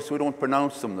 And of course, we don't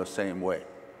pronounce them the same way.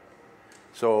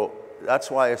 So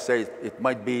that's why I say it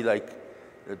might be like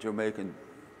the Jamaican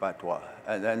patois.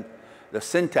 And then the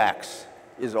syntax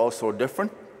is also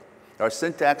different. Our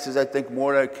syntax is, I think,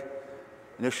 more like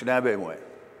Anishinaabe way.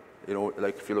 You know,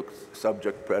 like if you look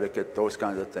subject, predicate, those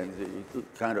kinds of things, you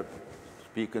kind of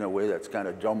speak in a way that's kind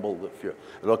of jumbled if you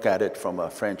look at it from a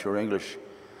French or English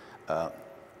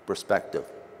perspective.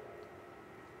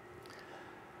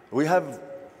 We have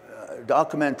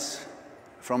documents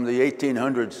from the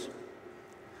 1800s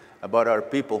about our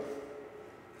people,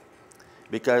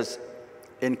 because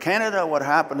in Canada what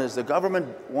happened is the government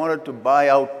wanted to buy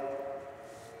out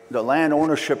the land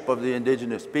ownership of the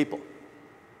Indigenous people.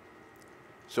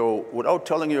 So without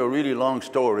telling you a really long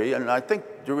story, and I think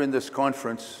during this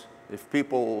conference, if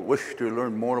people wish to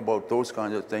learn more about those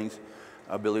kinds of things,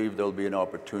 I believe there'll be an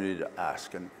opportunity to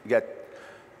ask and get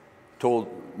told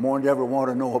more than you ever want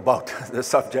to know about the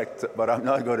subject, but I'm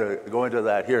not going to go into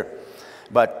that here.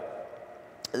 But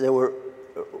there were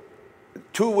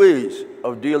two ways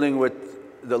of dealing with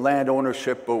the land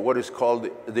ownership, or what is called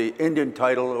the Indian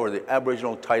title or the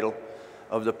Aboriginal title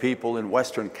of the people in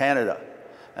Western Canada.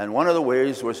 And one of the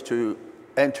ways was to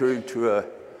enter into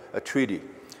a treaty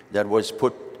that was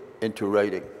put into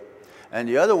writing. And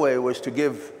the other way was to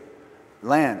give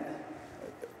land,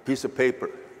 a piece of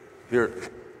paper, here,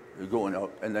 you're going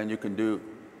out, and then you can do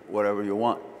whatever you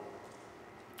want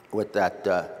with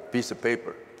that piece of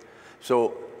paper. So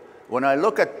when I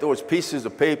look at those pieces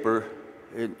of paper,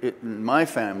 in my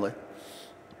family,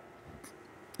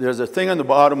 there's a thing on the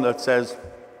bottom that says,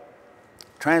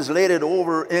 translated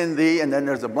over in the, and then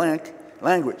there's a blank,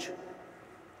 language.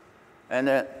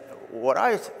 And what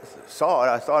I saw,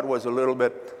 I thought was a little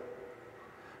bit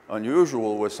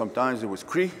unusual, was sometimes it was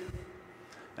Cree,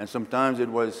 and sometimes it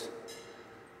was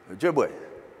Ojibwe.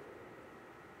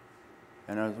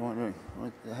 And I was wondering,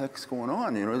 what the heck's going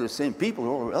on? You know, the same people,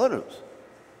 all relatives.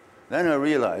 Then I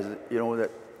realized, you know,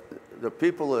 that the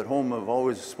people at home have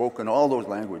always spoken all those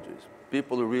languages.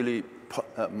 People are really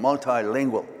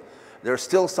multilingual. There are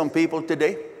still some people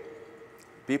today,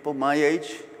 people my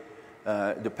age,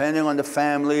 depending on the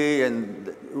family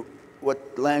and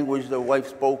what language the wife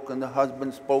spoke and the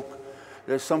husband spoke.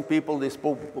 There's some people, they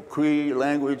spoke Cree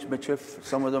language, Michif,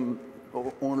 some of them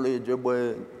only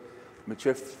Ojibwe,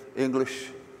 Michif, English,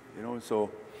 you know,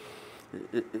 so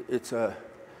it's a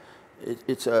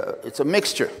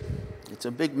mixture. It's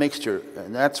a big mixture,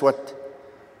 and that's what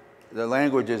the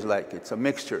language is like. It's a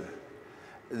mixture.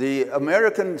 The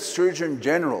American Surgeon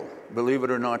General, believe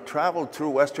it or not, traveled through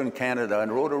Western Canada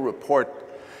and wrote a report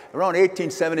around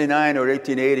 1879 or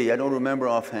 1880, I don't remember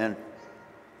offhand.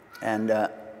 And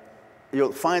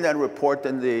you'll find that report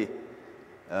in the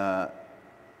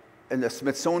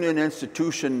Smithsonian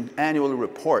Institution annual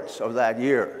reports of that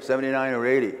year, 79 or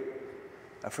 80.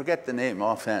 I forget the name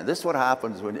offhand. This is what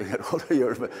happens when you get older,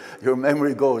 your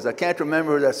memory goes. I can't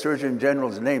remember that Surgeon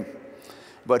General's name.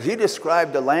 But he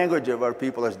described the language of our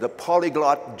people as the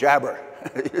polyglot jabber.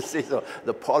 You see, so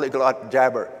the polyglot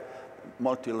jabber,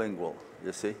 multilingual,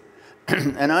 you see.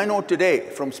 And I know today,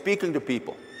 from speaking to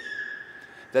people,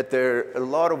 that there are a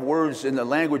lot of words in the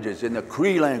languages, in the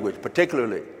Cree language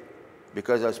particularly,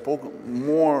 because I spoke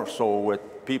more so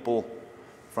with people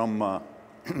from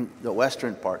the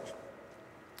western parts.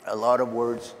 A lot of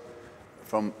words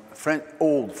from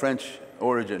old French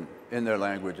origin in their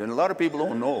language. And a lot of people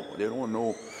don't know. They don't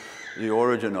know the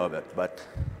origin of it. But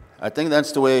I think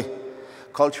that's the way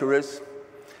culture is.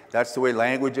 That's the way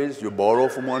language is. You borrow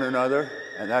from one another.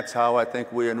 And that's how I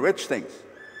think we enrich things.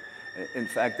 In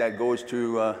fact, that goes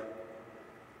to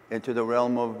into the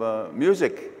realm of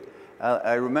music.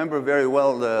 I remember very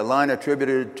well the line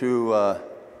attributed to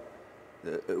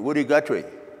Woody Guthrie.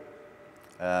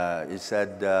 He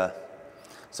said,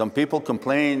 some people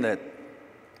complain that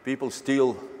people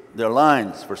steal their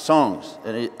lines for songs.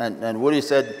 And Woody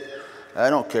said, I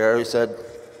don't care. He said,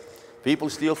 people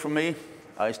steal from me,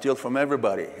 I steal from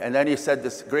everybody. And then he said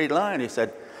this great line. He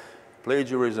said,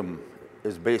 plagiarism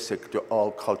is basic to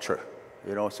all culture.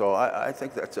 You know, so I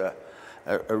think that's a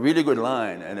really good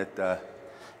line. And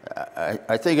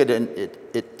I think it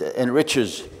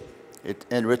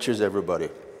enriches everybody.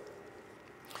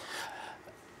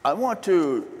 I want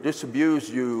to disabuse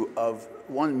you of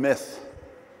one myth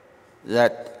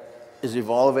that is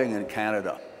evolving in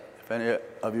Canada. If any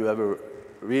of you ever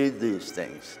read these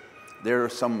things, there are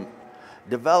some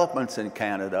developments in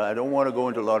Canada. I don't want to go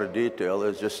into a lot of detail.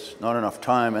 There's just not enough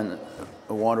time, and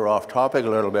I wander off topic a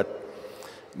little bit.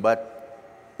 But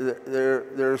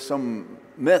there are some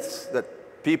myths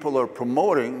that people are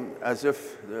promoting as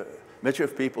if the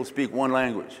Michif people speak one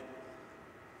language.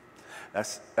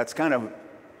 That's kind of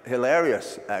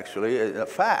hilarious, actually, a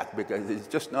fact, because it's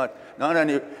just not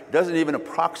any, doesn't even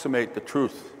approximate the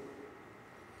truth.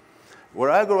 Where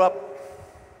I grew up,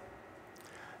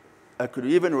 I could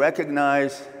even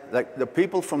recognize, like, the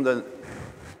people from the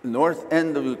north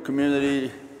end of the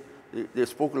community, they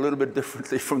spoke a little bit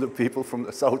differently from the people from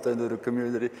the south end of the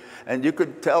community. And you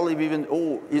could tell even,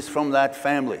 oh, he's from that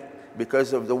family,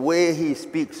 because of the way he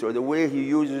speaks or the way he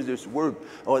uses this word.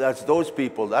 Oh, that's those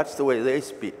people. That's the way they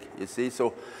speak, you see.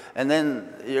 So, and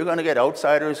then you're going to get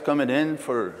outsiders coming in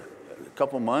for a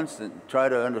couple months and try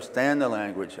to understand the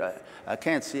language. I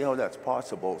can't see how that's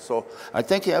possible. So I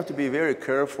think you have to be very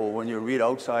careful when you read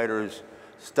outsiders'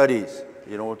 studies,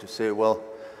 you know, to say, well,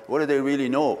 what do they really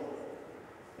know?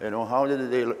 You know, how did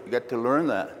they get to learn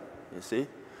that, you see?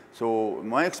 So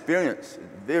my experience is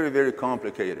very, very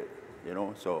complicated, you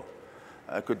know, so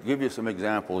I could give you some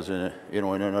examples in, you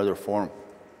know, in another forum.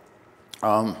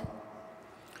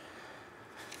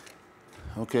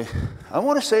 Okay, I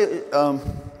want to say,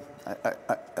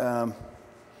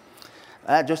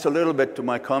 add just a little bit to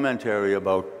my commentary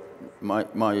about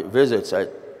my visits.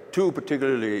 Two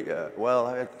particularly, well,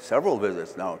 I had several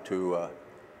visits now to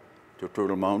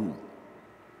Turtle Mountain.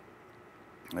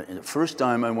 The first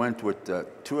time I went with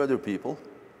two other people,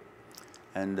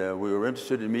 and we were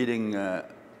interested in meeting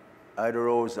Ida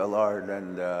Rose Allard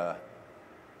and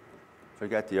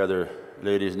forget the other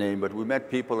lady's name, but we met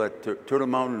people at Turtle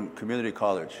Mountain Community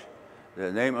College.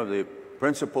 The name of the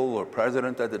principal or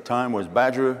president at the time was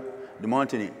Badger de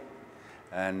Montigny.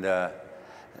 And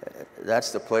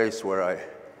that's the place where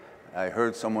I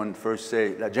heard someone first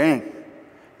say, La Jane.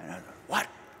 And I thought, what?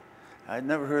 I'd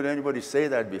never heard anybody say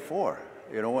that before,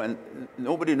 you know, and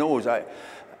nobody knows.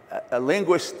 A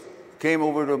linguist came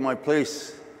over to my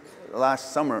place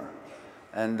last summer,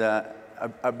 and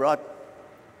I brought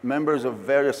members of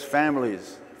various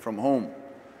families from home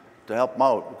to help them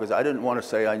out, because I didn't want to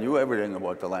say I knew everything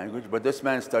about the language, but this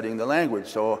man's studying the language.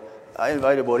 So I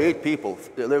invited about 8 people.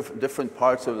 They live in different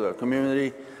parts of the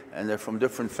community, and they're from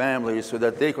different families, so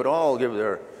that they could all give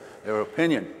their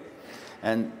opinion.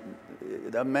 And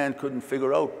that man couldn't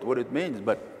figure out what it means,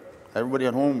 but everybody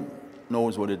at home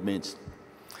knows what it means.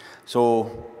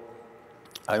 So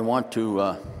I want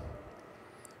to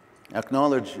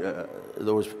acknowledge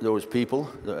those people.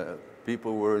 The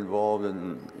people who were involved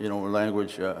in, you know,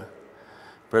 language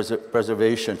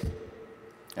preservation.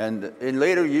 And in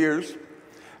later years,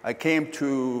 I came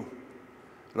to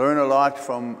learn a lot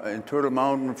in Turtle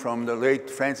Mountain from the late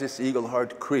Francis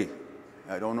Eaglehart Cree.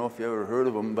 I don't know if you ever heard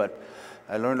of him, but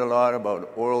I learned a lot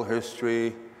about oral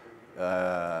history,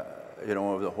 you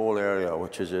know, of the whole area,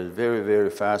 which is very, very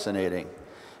fascinating.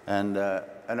 And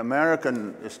an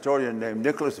American historian named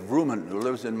Nicholas Vrooman, who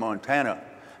lives in Montana,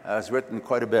 has written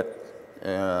quite a bit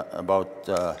about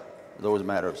those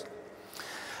matters.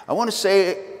 I want to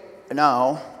say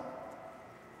now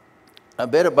a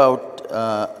bit about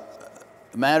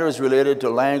matters related to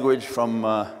language from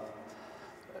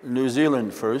New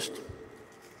Zealand first.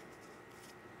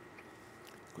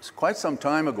 It was quite some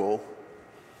time ago.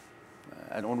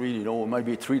 I don't really know, it might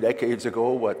be 3 decades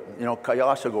ago, but, you know,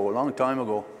 kayas ago, a long time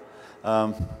ago.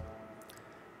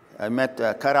 I met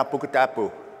Kara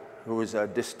Pukutapu, who was a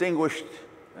distinguished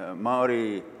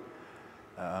Maori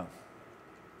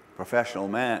professional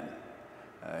man.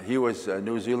 He was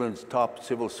New Zealand's top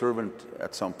civil servant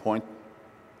at some point.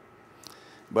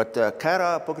 But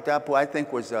Kara Pukutapu, I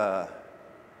think, was a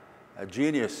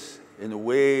genius in the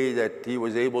way that he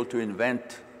was able to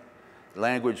invent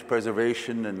language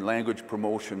preservation and language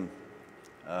promotion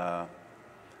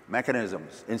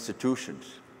mechanisms,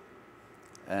 institutions.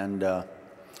 And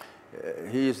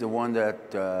he is the one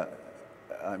that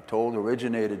I'm told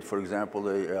originated, for example,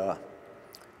 the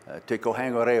Te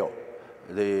Kohango Reo,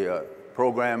 the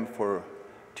program for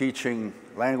teaching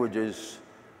languages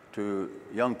to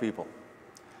young people.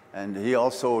 And he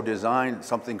also designed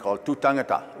something called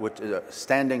Tutangata, which is a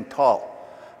standing tall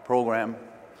program,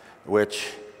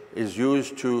 which is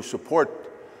used to support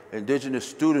Indigenous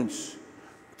students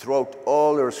throughout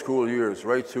all their school years,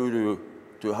 right through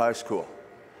to high school.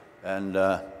 And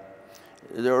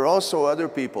there are also other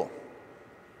people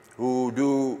who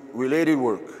do related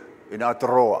work in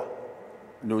Aotearoa,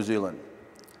 New Zealand.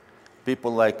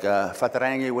 People like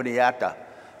Whatarangi Winiata,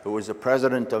 who was the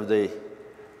president of the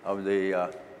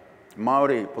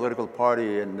Maori political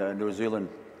party in New Zealand,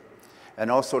 and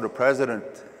also the president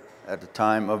at the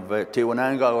time of Te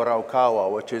Wananga o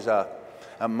Raukawa, which is a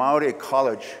Maori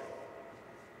college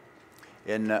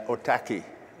in Otaki,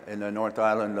 in the North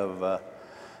Island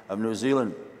of New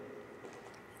Zealand.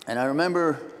 And I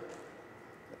remember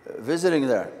visiting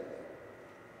there.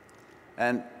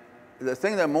 And the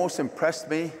thing that most impressed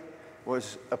me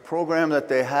was a program that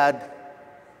they had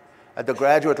at the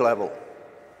graduate level,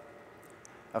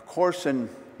 a course in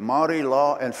Maori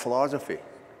law and philosophy.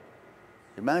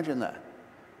 Imagine that.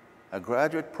 A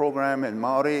graduate program in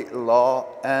Maori law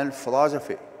and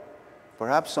philosophy.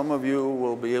 Perhaps some of you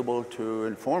will be able to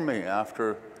inform me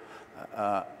after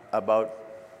about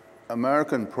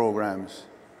American programs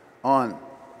on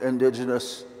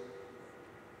Indigenous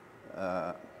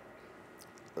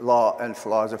law and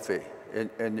philosophy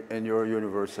in your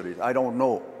universities. I don't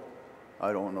know.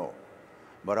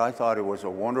 But I thought it was a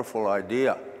wonderful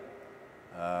idea.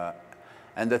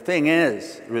 And the thing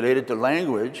is, related to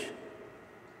language,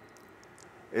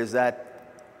 is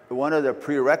that one of the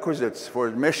prerequisites for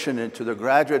admission into the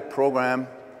graduate program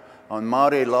on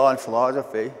Maori law and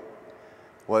philosophy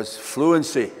was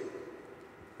fluency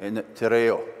in the te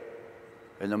reo,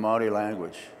 in the Maori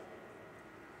language.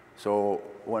 So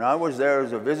when I was there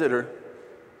as a visitor,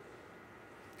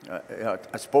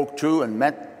 I spoke to and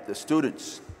met the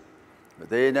students, but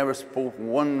they never spoke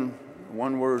one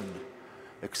word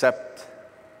except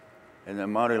in the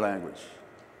Maori language.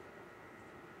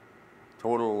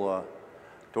 Total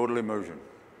immersion.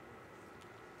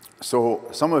 So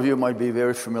some of you might be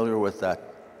very familiar with that.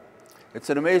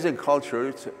 It's an amazing culture.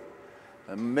 It's an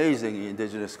amazing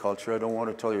Indigenous culture. I don't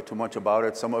want to tell you too much about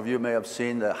it. Some of you may have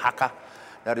seen the haka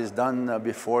that is done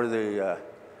before the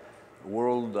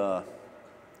World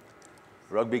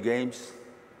Rugby Games.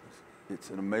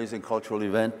 It's an amazing cultural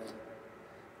event.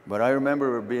 But I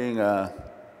remember being a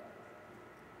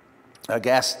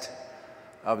guest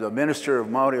of the Minister of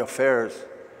Maori Affairs,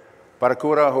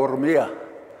 Parakura Horumia,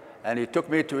 and he took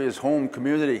me to his home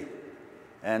community.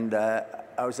 And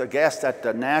I was a guest at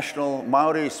the National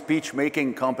Maori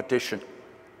Speech-Making Competition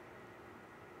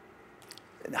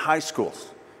in high schools.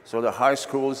 So the high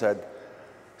schools had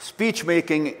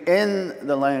speech-making in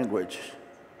the language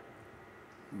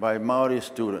by Maori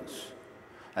students.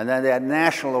 And then they had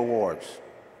national awards,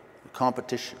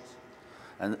 competitions.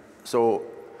 And so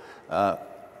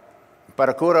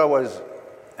Parakura was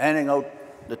handing out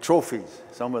the trophies,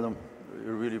 some of them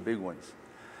really big ones.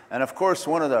 And of course,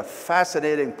 one of the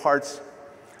fascinating parts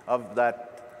of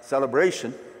that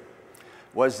celebration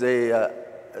was the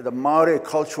Maori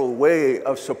cultural way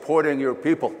of supporting your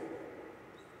people.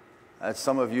 As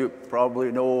some of you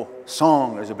probably know,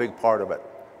 song is a big part of it.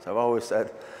 So I've always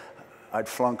said I'd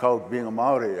flunk out being a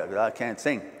Maori, I can't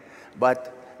sing.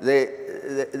 But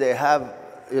they have,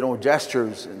 you know,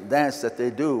 gestures and dance that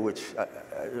they do, which,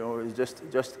 you know, is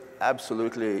just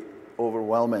absolutely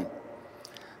overwhelming.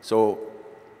 So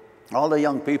all the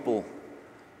young people,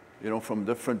 you know, from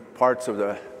different parts of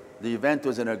the event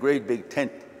was in a great big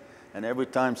tent. And every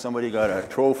time somebody got a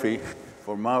trophy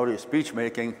for Maori speech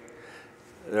making,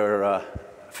 their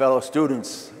fellow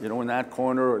students, you know, in that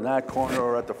corner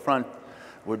or at the front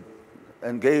would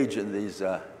engage in these,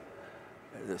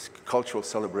 this cultural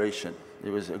celebration. It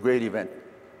was a great event.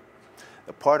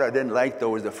 The part I didn't like,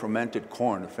 though, was the fermented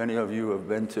corn. If any of you have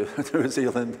been to New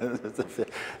Zealand,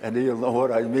 and you'll know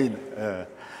what I mean.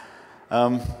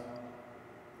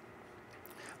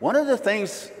 One of the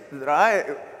things that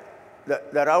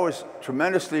I was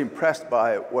tremendously impressed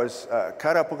by was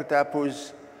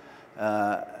Karapukatapu's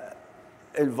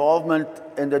involvement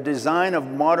in the design of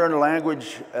modern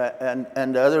language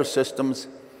and other systems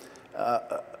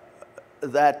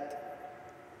that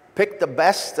pick the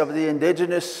best of the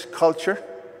indigenous culture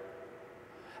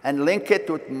and link it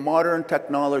with modern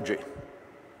technology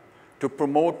to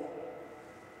promote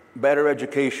better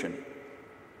education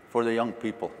for the young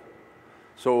people.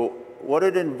 So what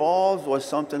it involved was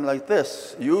something like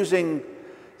this, using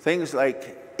things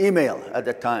like email at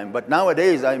the time. But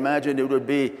nowadays, I imagine it would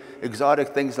be exotic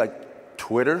things like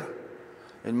Twitter.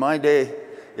 In my day,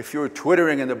 if you were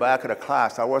twittering in the back of the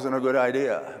class, that wasn't a good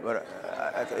idea. But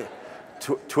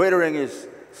twittering is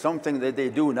something that they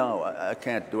do now. I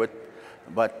can't do it.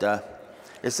 But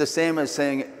it's the same as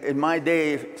saying, in my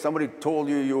day, if somebody told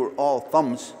you you were all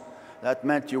thumbs, that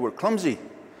meant you were clumsy.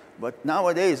 But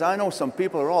nowadays, I know some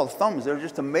people are all thumbs. They're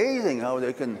just amazing how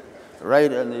they can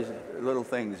write on these little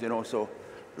things, you know. So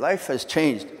life has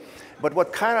changed. But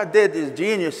what Kara did is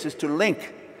genius, is to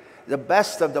link the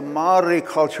best of the Maori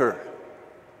culture,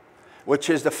 which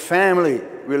is the family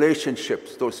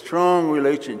relationships, those strong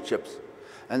relationships,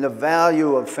 and the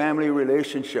value of family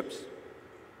relationships.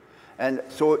 And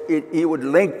so he would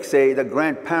link, say, the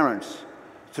grandparents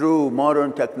through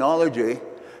modern technology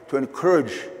to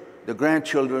encourage the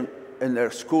grandchildren in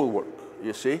their schoolwork,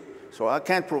 you see? So I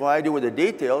can't provide you with the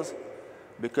details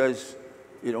because,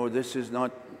 you know, this is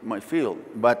not my field.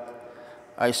 But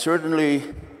I certainly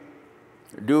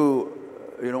do,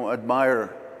 you know,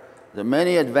 admire the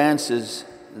many advances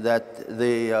that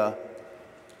the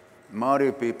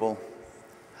Maori people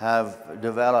have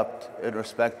developed in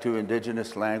respect to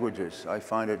indigenous languages. I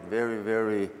find it very,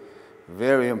 very,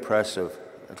 very impressive,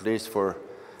 at least for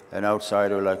an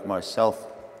outsider like myself.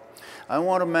 I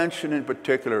want to mention in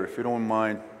particular, if you don't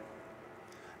mind,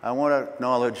 I want to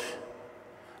acknowledge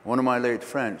one of my late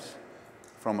friends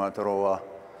from Aotearoa,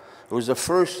 who was the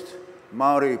first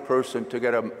Maori person to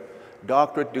get a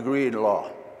doctorate degree in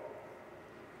law.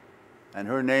 And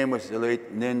her name was the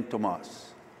late Nin Tomas,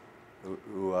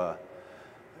 who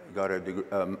got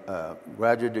a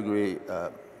graduate degree,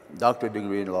 doctorate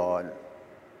degree in law. And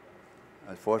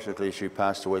unfortunately, she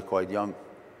passed away quite young,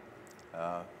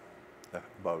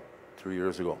 about 3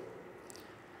 years ago.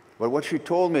 But what she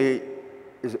told me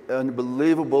is an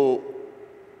unbelievable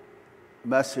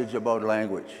message about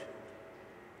language.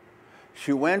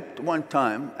 She went one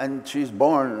time, and she's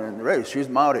born and raised, she's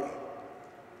Maori.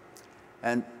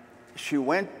 And she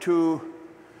went to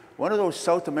one of those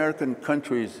South American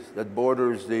countries that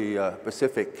borders the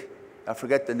Pacific. I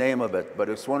forget the name of it, but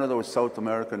it's one of those South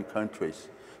American countries.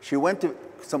 She went to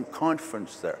some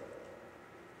conference there.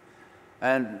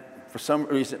 And for some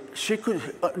reason, she could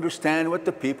understand what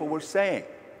the people were saying.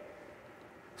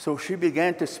 So she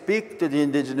began to speak to the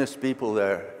indigenous people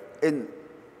there in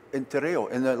Te Reo,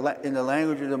 in the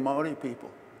language of the Maori people.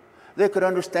 They could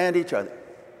understand each other.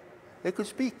 They could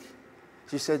speak.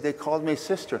 She said, they called me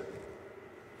sister.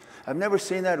 I've never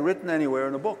seen that written anywhere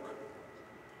in a book.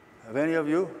 Have any of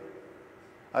you?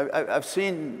 I've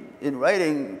seen in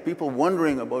writing people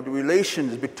wondering about the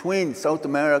relations between South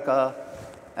America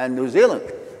and New Zealand.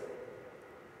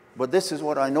 But this is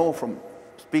what I know from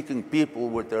speaking people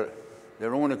with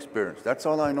their own experience. That's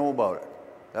all I know about it.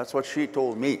 That's what she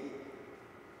told me.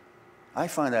 I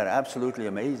find that absolutely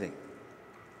amazing.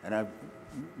 And I've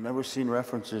never seen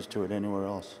references to it anywhere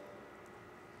else.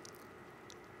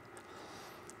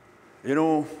 You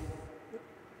know,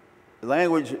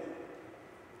 language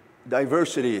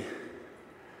diversity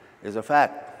is a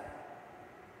fact.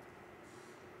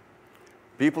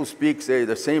 People speak, say,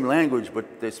 the same language,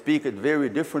 but they speak it very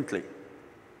differently.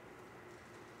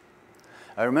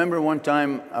 I remember one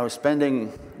time I was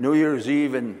spending New Year's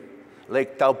Eve in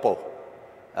Lake Taupo,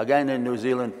 again in New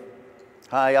Zealand,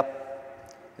 high up.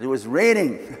 It was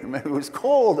raining. It was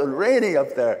cold and rainy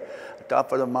up there,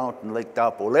 top of the mountain, Lake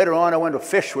Taupo. Later on, I went to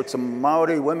fish with some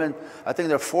Maori women. I think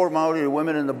there are 4 Maori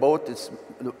women in the boat.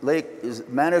 The lake is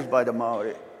managed by the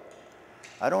Maori.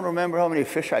 I don't remember how many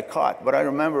fish I caught, but I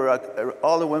remember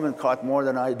all the women caught more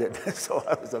than I did, so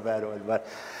I was a bad one. But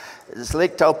it's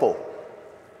Lake Taupo.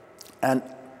 And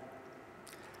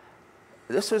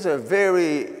this was a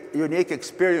very unique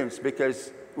experience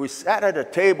because we sat at a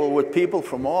table with people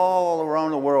from all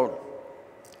around the world.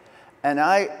 And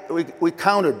we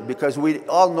counted because we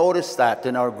all noticed that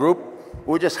in our group.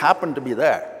 We just happened to be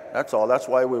there. That's all. That's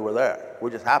why we were there. We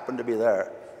just happened to be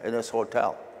there in this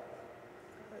hotel.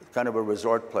 It's kind of a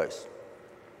resort place.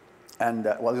 And,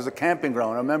 well, there's a camping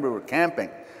ground. I remember we were camping.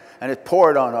 And it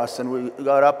poured on us, and we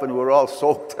got up, and we were all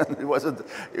soaked. And it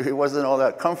wasn't all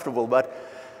that comfortable. But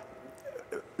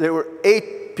there were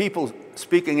 8 people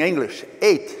speaking English.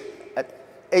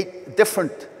 8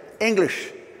 different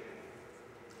English.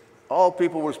 All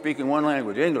people were speaking one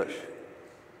language, English.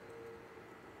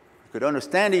 Could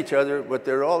understand each other, but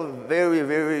they're all very,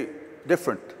 very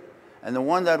different. And the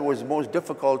one that was most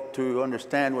difficult to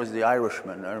understand was the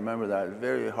Irishman. I remember that.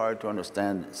 Very hard to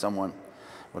understand someone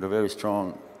with a very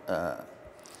strong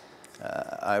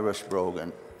Irish brogue.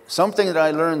 And something that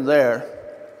I learned there,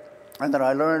 and that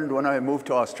I learned when I moved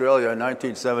to Australia in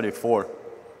 1974,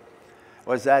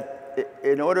 was that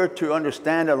in order to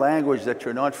understand a language that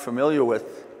you're not familiar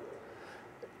with,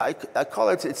 I call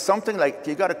it, it's something like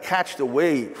you got to catch the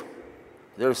wave.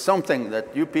 There's something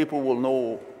that you people will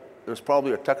know. There's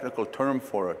probably a technical term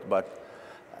for it, but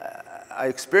I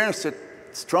experienced it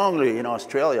strongly in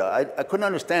Australia. I couldn't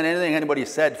understand anything anybody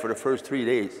said for the first 3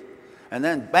 days. And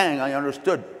then, bang, I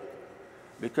understood.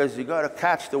 Because you got to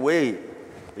catch the wave.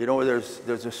 You know,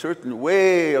 there's a certain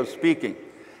way of speaking.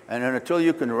 And then until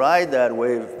you can ride that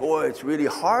wave, boy, it's really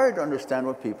hard to understand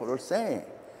what people are saying.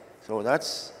 So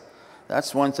that's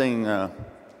one thing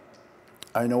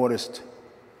I noticed.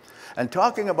 And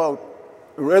talking about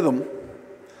rhythm,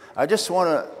 I just want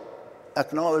to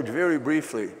acknowledge very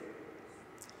briefly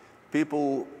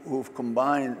people who've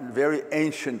combined very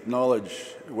ancient knowledge,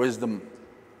 wisdom,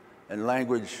 and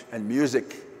language and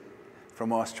music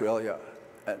from Australia.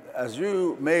 As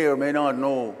you may or may not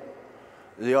know,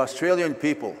 the Australian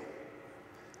people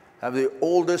have the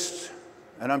oldest,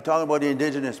 and I'm talking about the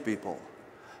Indigenous people,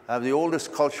 have the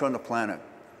oldest culture on the planet,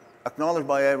 acknowledged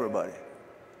by everybody,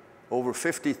 over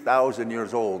 50,000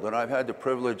 years old. And I've had the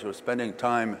privilege of spending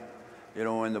time, you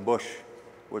know, in the bush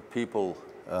with people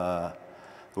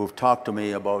who've talked to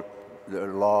me about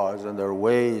their laws and their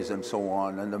ways and so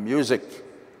on, and the music.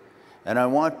 And I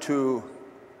want to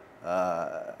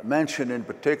mention in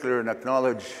particular and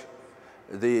acknowledge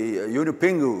the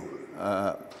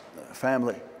Yunupingu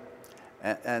family.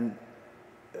 And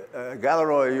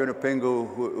Galleroy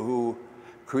Yunupingu, who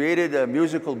created a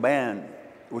musical band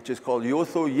which is called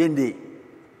Yotho Yindi.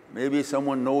 Maybe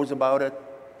someone knows about it.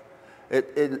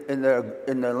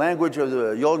 In the language of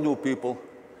the Yolngu people,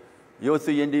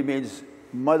 Yotho Yindi means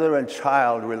mother and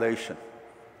child relation,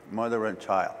 mother and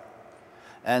child.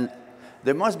 And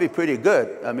they must be pretty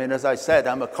good. I mean, as I said,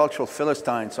 I'm a cultural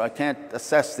Philistine, so I can't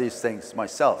assess these things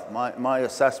myself. My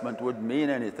assessment wouldn't mean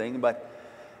anything, but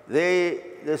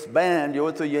this band,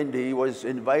 Yotho Yindi, was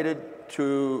invited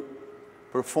to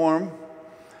perform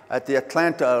at the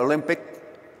Atlanta Olympic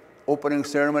opening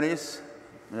ceremonies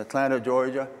in Atlanta,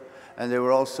 Georgia. And they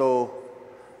were also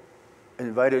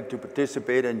invited to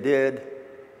participate and did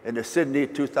in the Sydney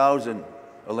 2000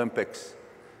 Olympics.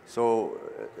 So,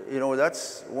 you know,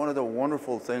 that's one of the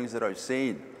wonderful things that I've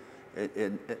seen,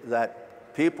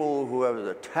 that people who have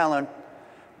the talent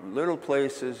in little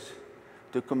places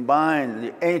to combine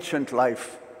the ancient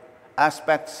life,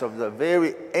 aspects of the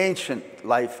very ancient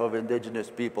life of Indigenous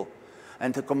people,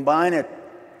 and to combine it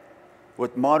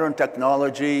with modern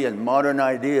technology and modern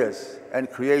ideas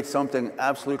and create something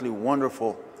absolutely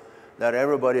wonderful that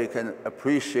everybody can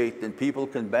appreciate and people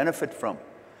can benefit from.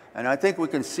 And I think we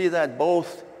can see that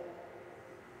both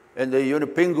in the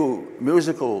Unipingu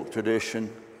musical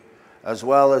tradition as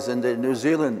well as in the New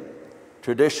Zealand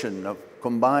tradition of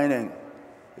combining,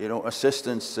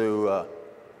 assistance to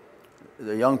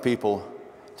the young people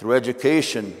through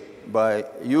education by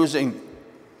using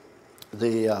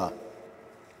the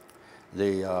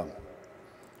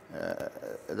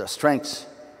strengths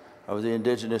of the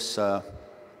Indigenous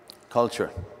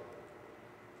culture.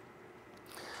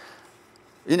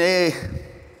 It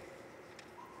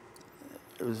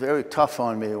was very tough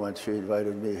on me when she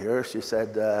invited me here. She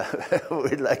said,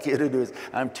 we'd like you to do this.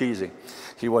 I'm teasing.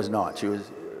 She was not. She was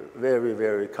very,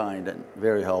 very kind and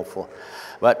very helpful.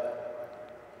 But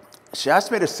she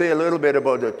asked me to say a little bit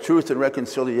about the Truth and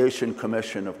Reconciliation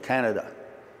Commission of Canada.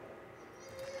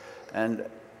 And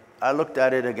I looked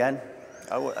at it again.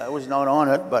 I was not on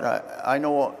it, but I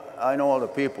know all the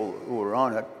people who were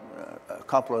on it. A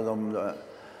couple of them,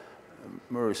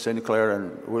 Murray Sinclair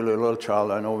and Willie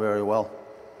Littlechild, I know very well.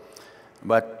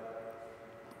 But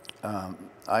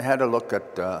I had a look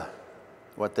at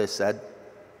what they said,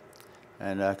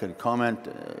 and I can comment,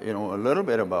 a little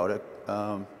bit about it.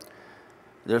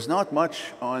 There's not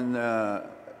much on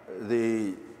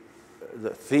the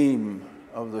theme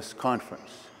of this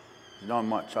conference. Not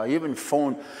much. I even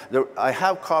phoned. I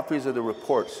have copies of the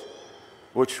reports,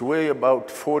 which weigh about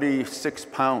 46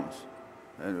 pounds,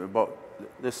 and about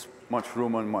this much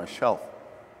room on my shelf.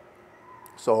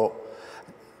 So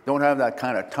don't have that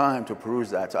kind of time to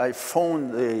peruse that. So I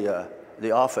phoned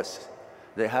the office.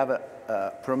 They have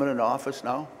a permanent office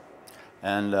now,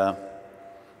 and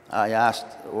I asked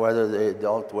whether they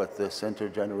dealt with this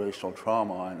intergenerational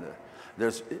trauma, and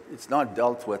it's not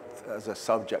dealt with as a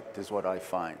subject, is what I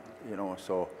find.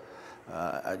 So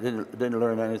I didn't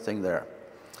learn anything there.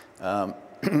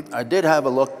 I did have a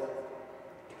look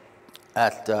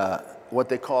at what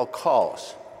they call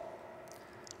calls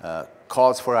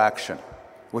for action,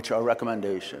 which are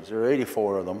recommendations. There are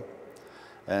 84 of them.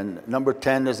 And number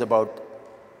 10 is about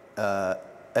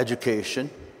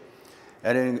education.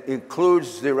 And it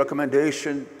includes the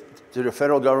recommendation to the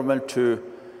federal government to,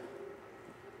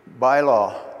 by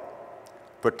law,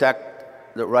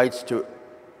 protect the rights to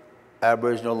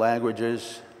Aboriginal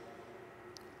languages,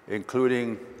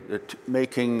 including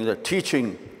making the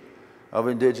teaching of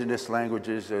Indigenous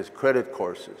languages as credit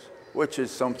courses, which is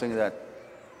something that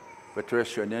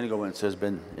Patricia Ningowitz has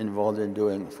been involved in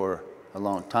doing for a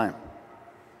long time.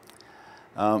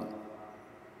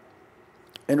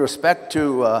 In respect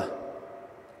to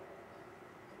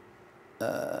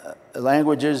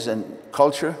languages and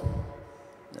culture,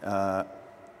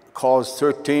 calls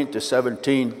 13 to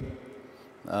 17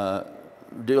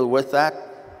 deal with that,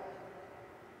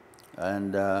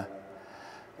 and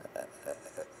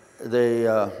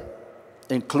they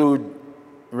include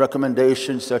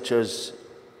recommendations such as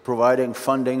providing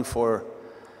funding for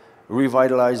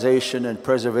revitalization and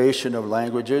preservation of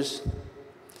languages.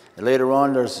 And later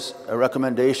on, there's a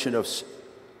recommendation of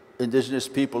Indigenous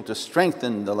people to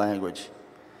strengthen the language.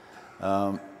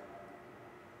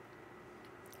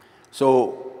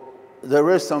 So there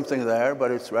is something there, but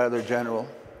it's rather general.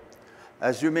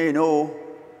 As you may know,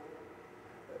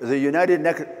 the United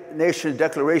Nations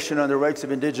Declaration on the Rights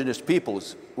of Indigenous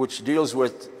Peoples, which deals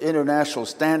with international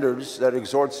standards that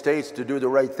exhort states to do the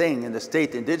right thing in the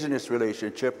state-indigenous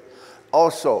relationship,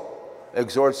 also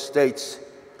exhorts states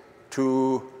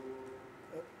to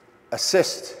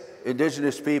assist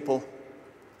Indigenous people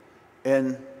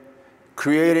in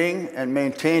creating and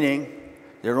maintaining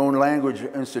their own language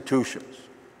institutions.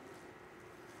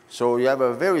 So you have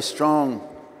a very strong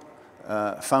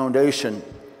foundation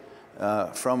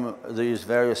from these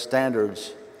various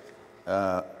standards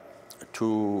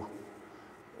to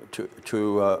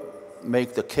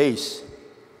make the case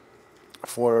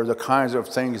for the kinds of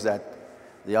things that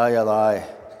the ILI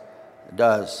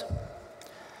does.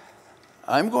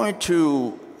 I'm going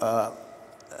to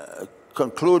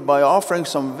conclude by offering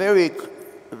some very,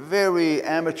 very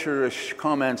amateurish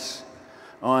comments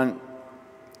on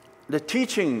the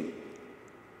teaching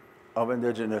of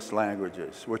Indigenous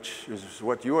languages, which is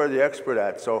what you are the expert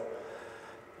at. So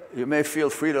you may feel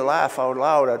free to laugh out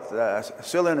loud at the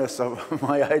silliness of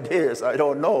my ideas. I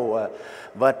don't know.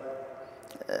 But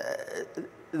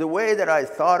the way that I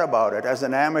thought about it as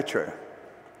an amateur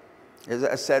is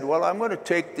I said, well, I'm going to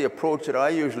take the approach that I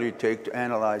usually take to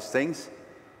analyze things,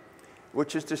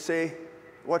 which is to say,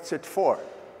 what's it for?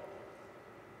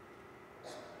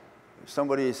 If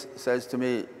somebody says to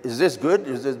me, is this good?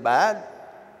 Is this bad?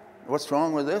 What's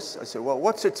wrong with this? I say, well,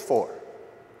 what's it for?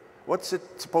 What's it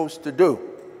supposed to do?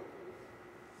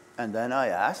 And then I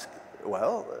ask,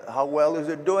 Well, how well is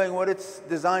it doing what it's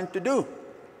designed to do?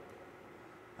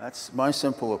 That's my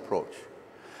simple approach.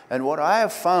 And what I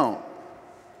have found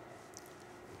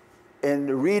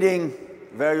in reading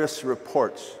various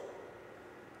reports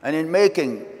and in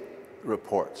making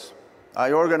reports,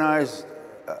 I organized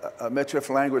a Michif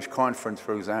language conference,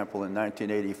 for example, in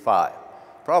 1985,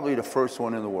 probably the first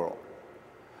one in the world.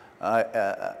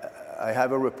 I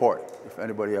have a report, if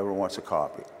anybody ever wants a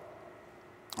copy.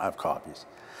 I have copies.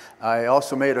 I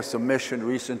also made a submission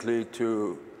recently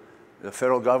to the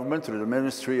federal government through the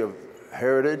Ministry of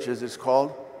Heritage, as it's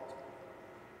called.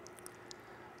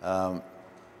 By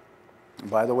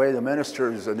the way, the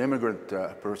minister is an immigrant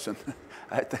person.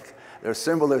 I think there's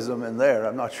symbolism in there.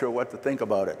 I'm not sure what to think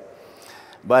about it.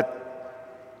 But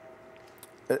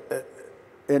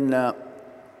in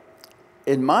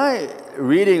my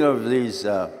reading of these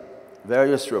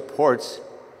various reports,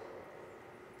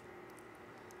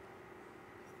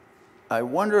 I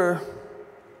wonder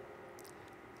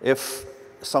if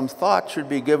some thought should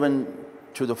be given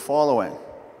to the following.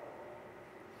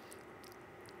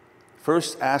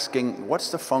 First asking, what's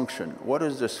the function? What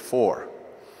is this for?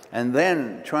 And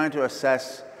then trying to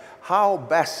assess how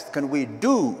best can we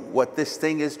do what this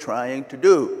thing is trying to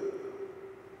do.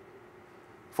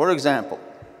 For example,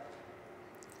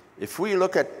 if we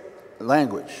look at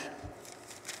language,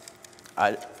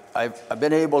 I've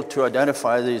been able to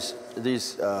identify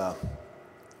these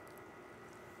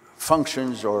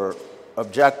functions or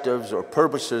objectives or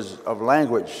purposes of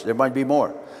language. There might be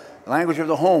more. Language of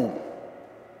the home.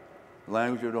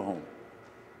 Language of the home.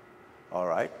 All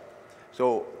right.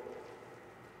 So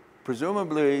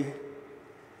presumably,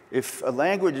 if a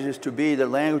language is to be the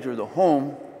language of the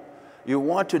home, you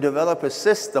want to develop a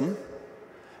system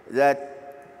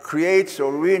that creates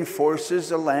or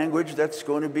reinforces a language that's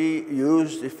going to be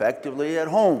used effectively at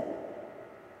home.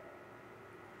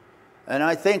 And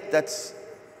I think that's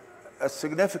a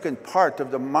significant part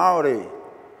of the Maori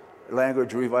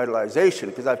language revitalization,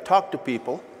 because I've talked to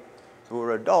people who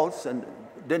were adults and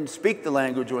didn't speak the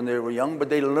language when they were young, but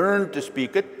they learned to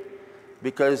speak it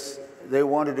because they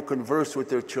wanted to converse with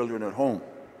their children at home.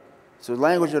 So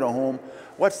language at home,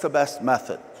 what's the best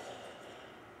method?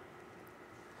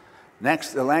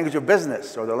 Next, the language of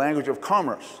business or the language of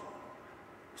commerce.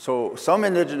 So some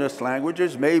indigenous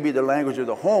languages may be the language of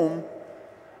the home,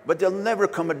 but there'll never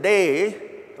come a day,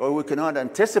 or we cannot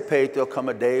anticipate there'll come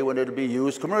a day when it'll be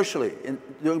used commercially in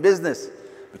doing business,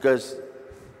 because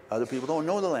other people don't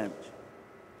know the language.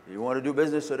 You want to do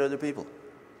business with other people.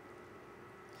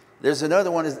 There's another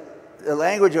one, is the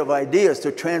language of ideas,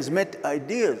 to transmit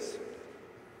ideas.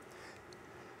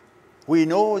 We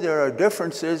know there are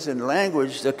differences in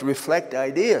language that reflect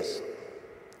ideas,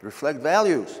 reflect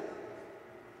values.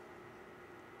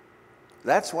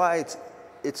 That's why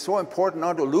it's so important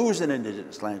not to lose an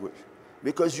indigenous language,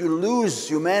 because you lose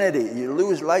humanity, you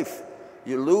lose life,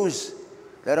 you lose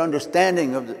that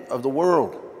understanding of the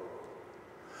world.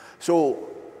 So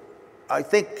I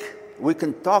think we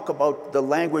can talk about the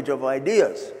language of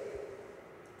ideas.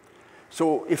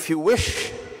 So if you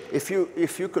wish, if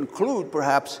you conclude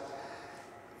perhaps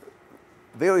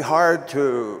very hard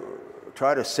to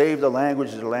try to save the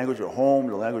language of home,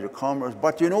 the language of commerce,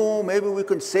 but you know, maybe we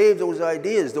can save those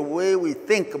ideas, the way we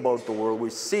think about the world, we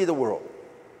see the world.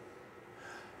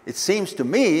 It seems to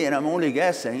me, and I'm only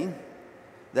guessing,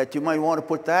 that you might want to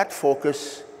put that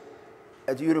focus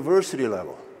at the university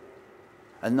level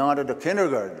and not at the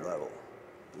kindergarten level.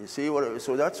 You see what?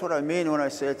 So that's what I mean when I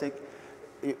say I think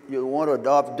you want to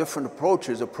adopt different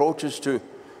approaches to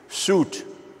suit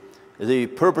the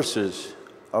purposes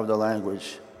of the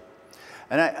language.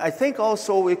 And I think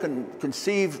also we can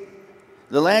conceive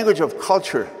the language of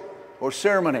culture or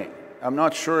ceremony. I'm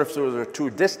not sure if those are two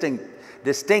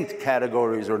distinct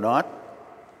categories or not.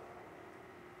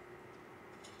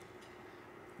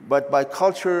 But by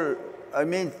culture, I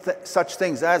mean such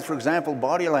things as, for example,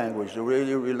 body language, to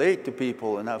really relate to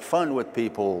people and have fun with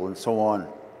people and so on.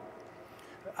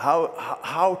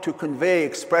 How to convey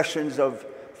expressions of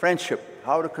friendship,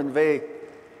 how to convey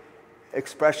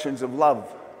expressions of love.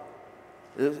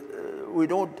 We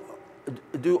don't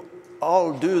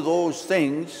all do those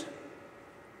things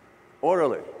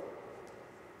orally.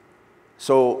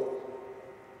 So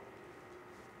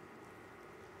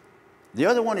the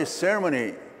other one is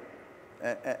ceremony,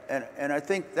 and I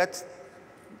think that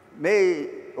may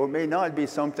or may not be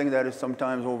something that is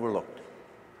sometimes overlooked.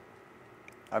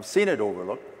 I've seen it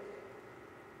overlooked.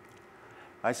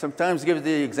 I sometimes give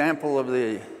the example of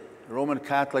the Roman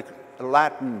Catholic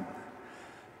Latin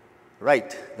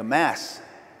rite, the Mass.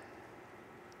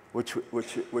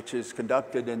 which is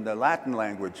conducted in the Latin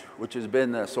language, which has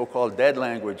been a so-called dead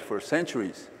language for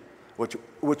centuries,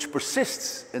 which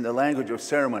persists in the language of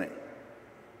ceremony.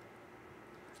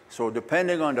 So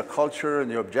depending on the culture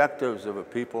and the objectives of a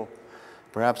people,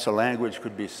 perhaps a language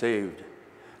could be saved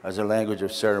as a language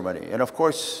of ceremony. And of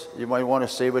course, you might want to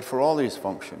save it for all these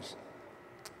functions.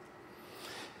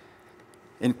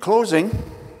 In closing,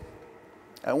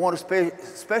 I want to pay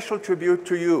special tribute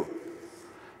to you.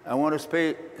 I want to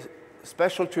pay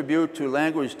special tribute to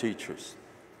language teachers.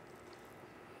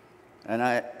 And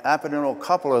I happen to know a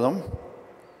couple of them.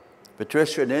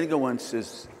 Patricia Indigenous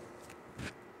is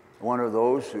one of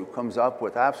those who comes up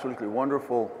with absolutely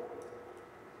wonderful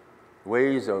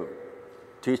ways of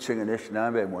teaching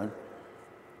Anishinaabe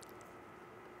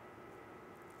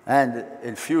and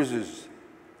infuses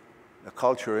the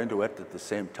culture into it at the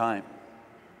same time,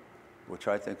 which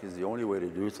I think is the only way to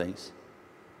do things.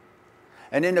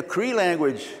 And in the Cree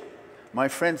language, my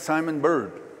friend Simon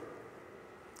Bird.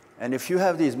 And if you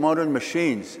have these modern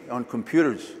machines on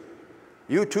computers,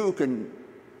 you too can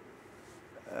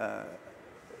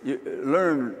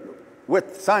learn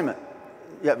with Simon.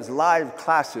 You have live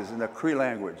classes in the Cree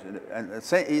language. And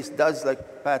he does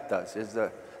like Pat does, is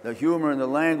the humor and the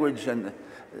language and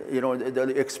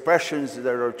the expressions that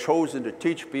are chosen to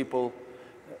teach people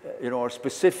are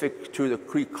specific to the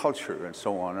Cree culture and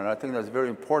so on. And I think that's very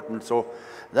important. So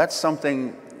that's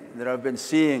something that I've been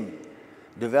seeing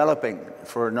developing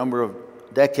for a number of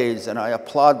decades, and I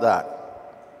applaud that.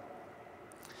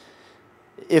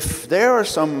 If there are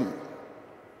some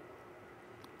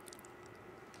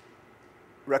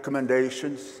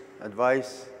recommendations,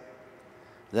 advice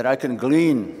that I can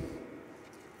glean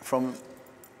from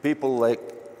people like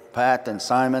Pat and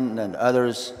Simon and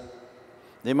others,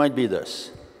 they might be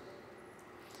this.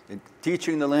 In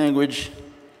teaching the language,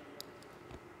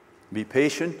 be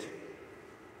patient,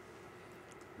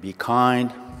 be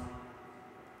kind.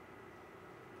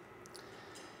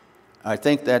 I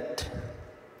think that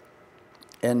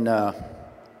in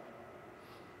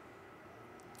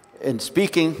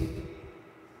speaking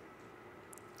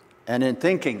and in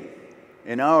thinking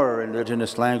in our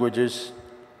Indigenous languages,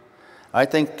 I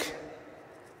think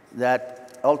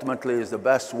that ultimately is the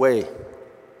best way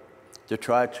to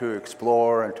try to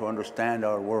explore and to understand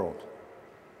our world.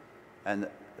 And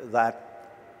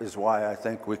that is why I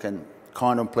think we can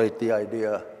contemplate the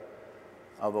idea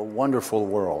of a wonderful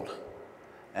world.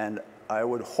 And I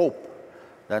would hope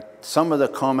that some of the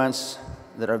comments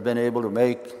that I've been able to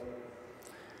make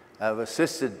have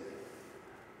assisted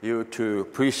you to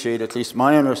appreciate at least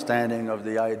my understanding of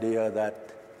the idea that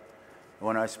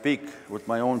when I speak with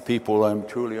my own people, I'm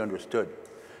truly understood.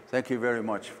 Thank you very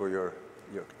much for your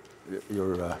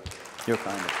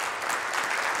kindness.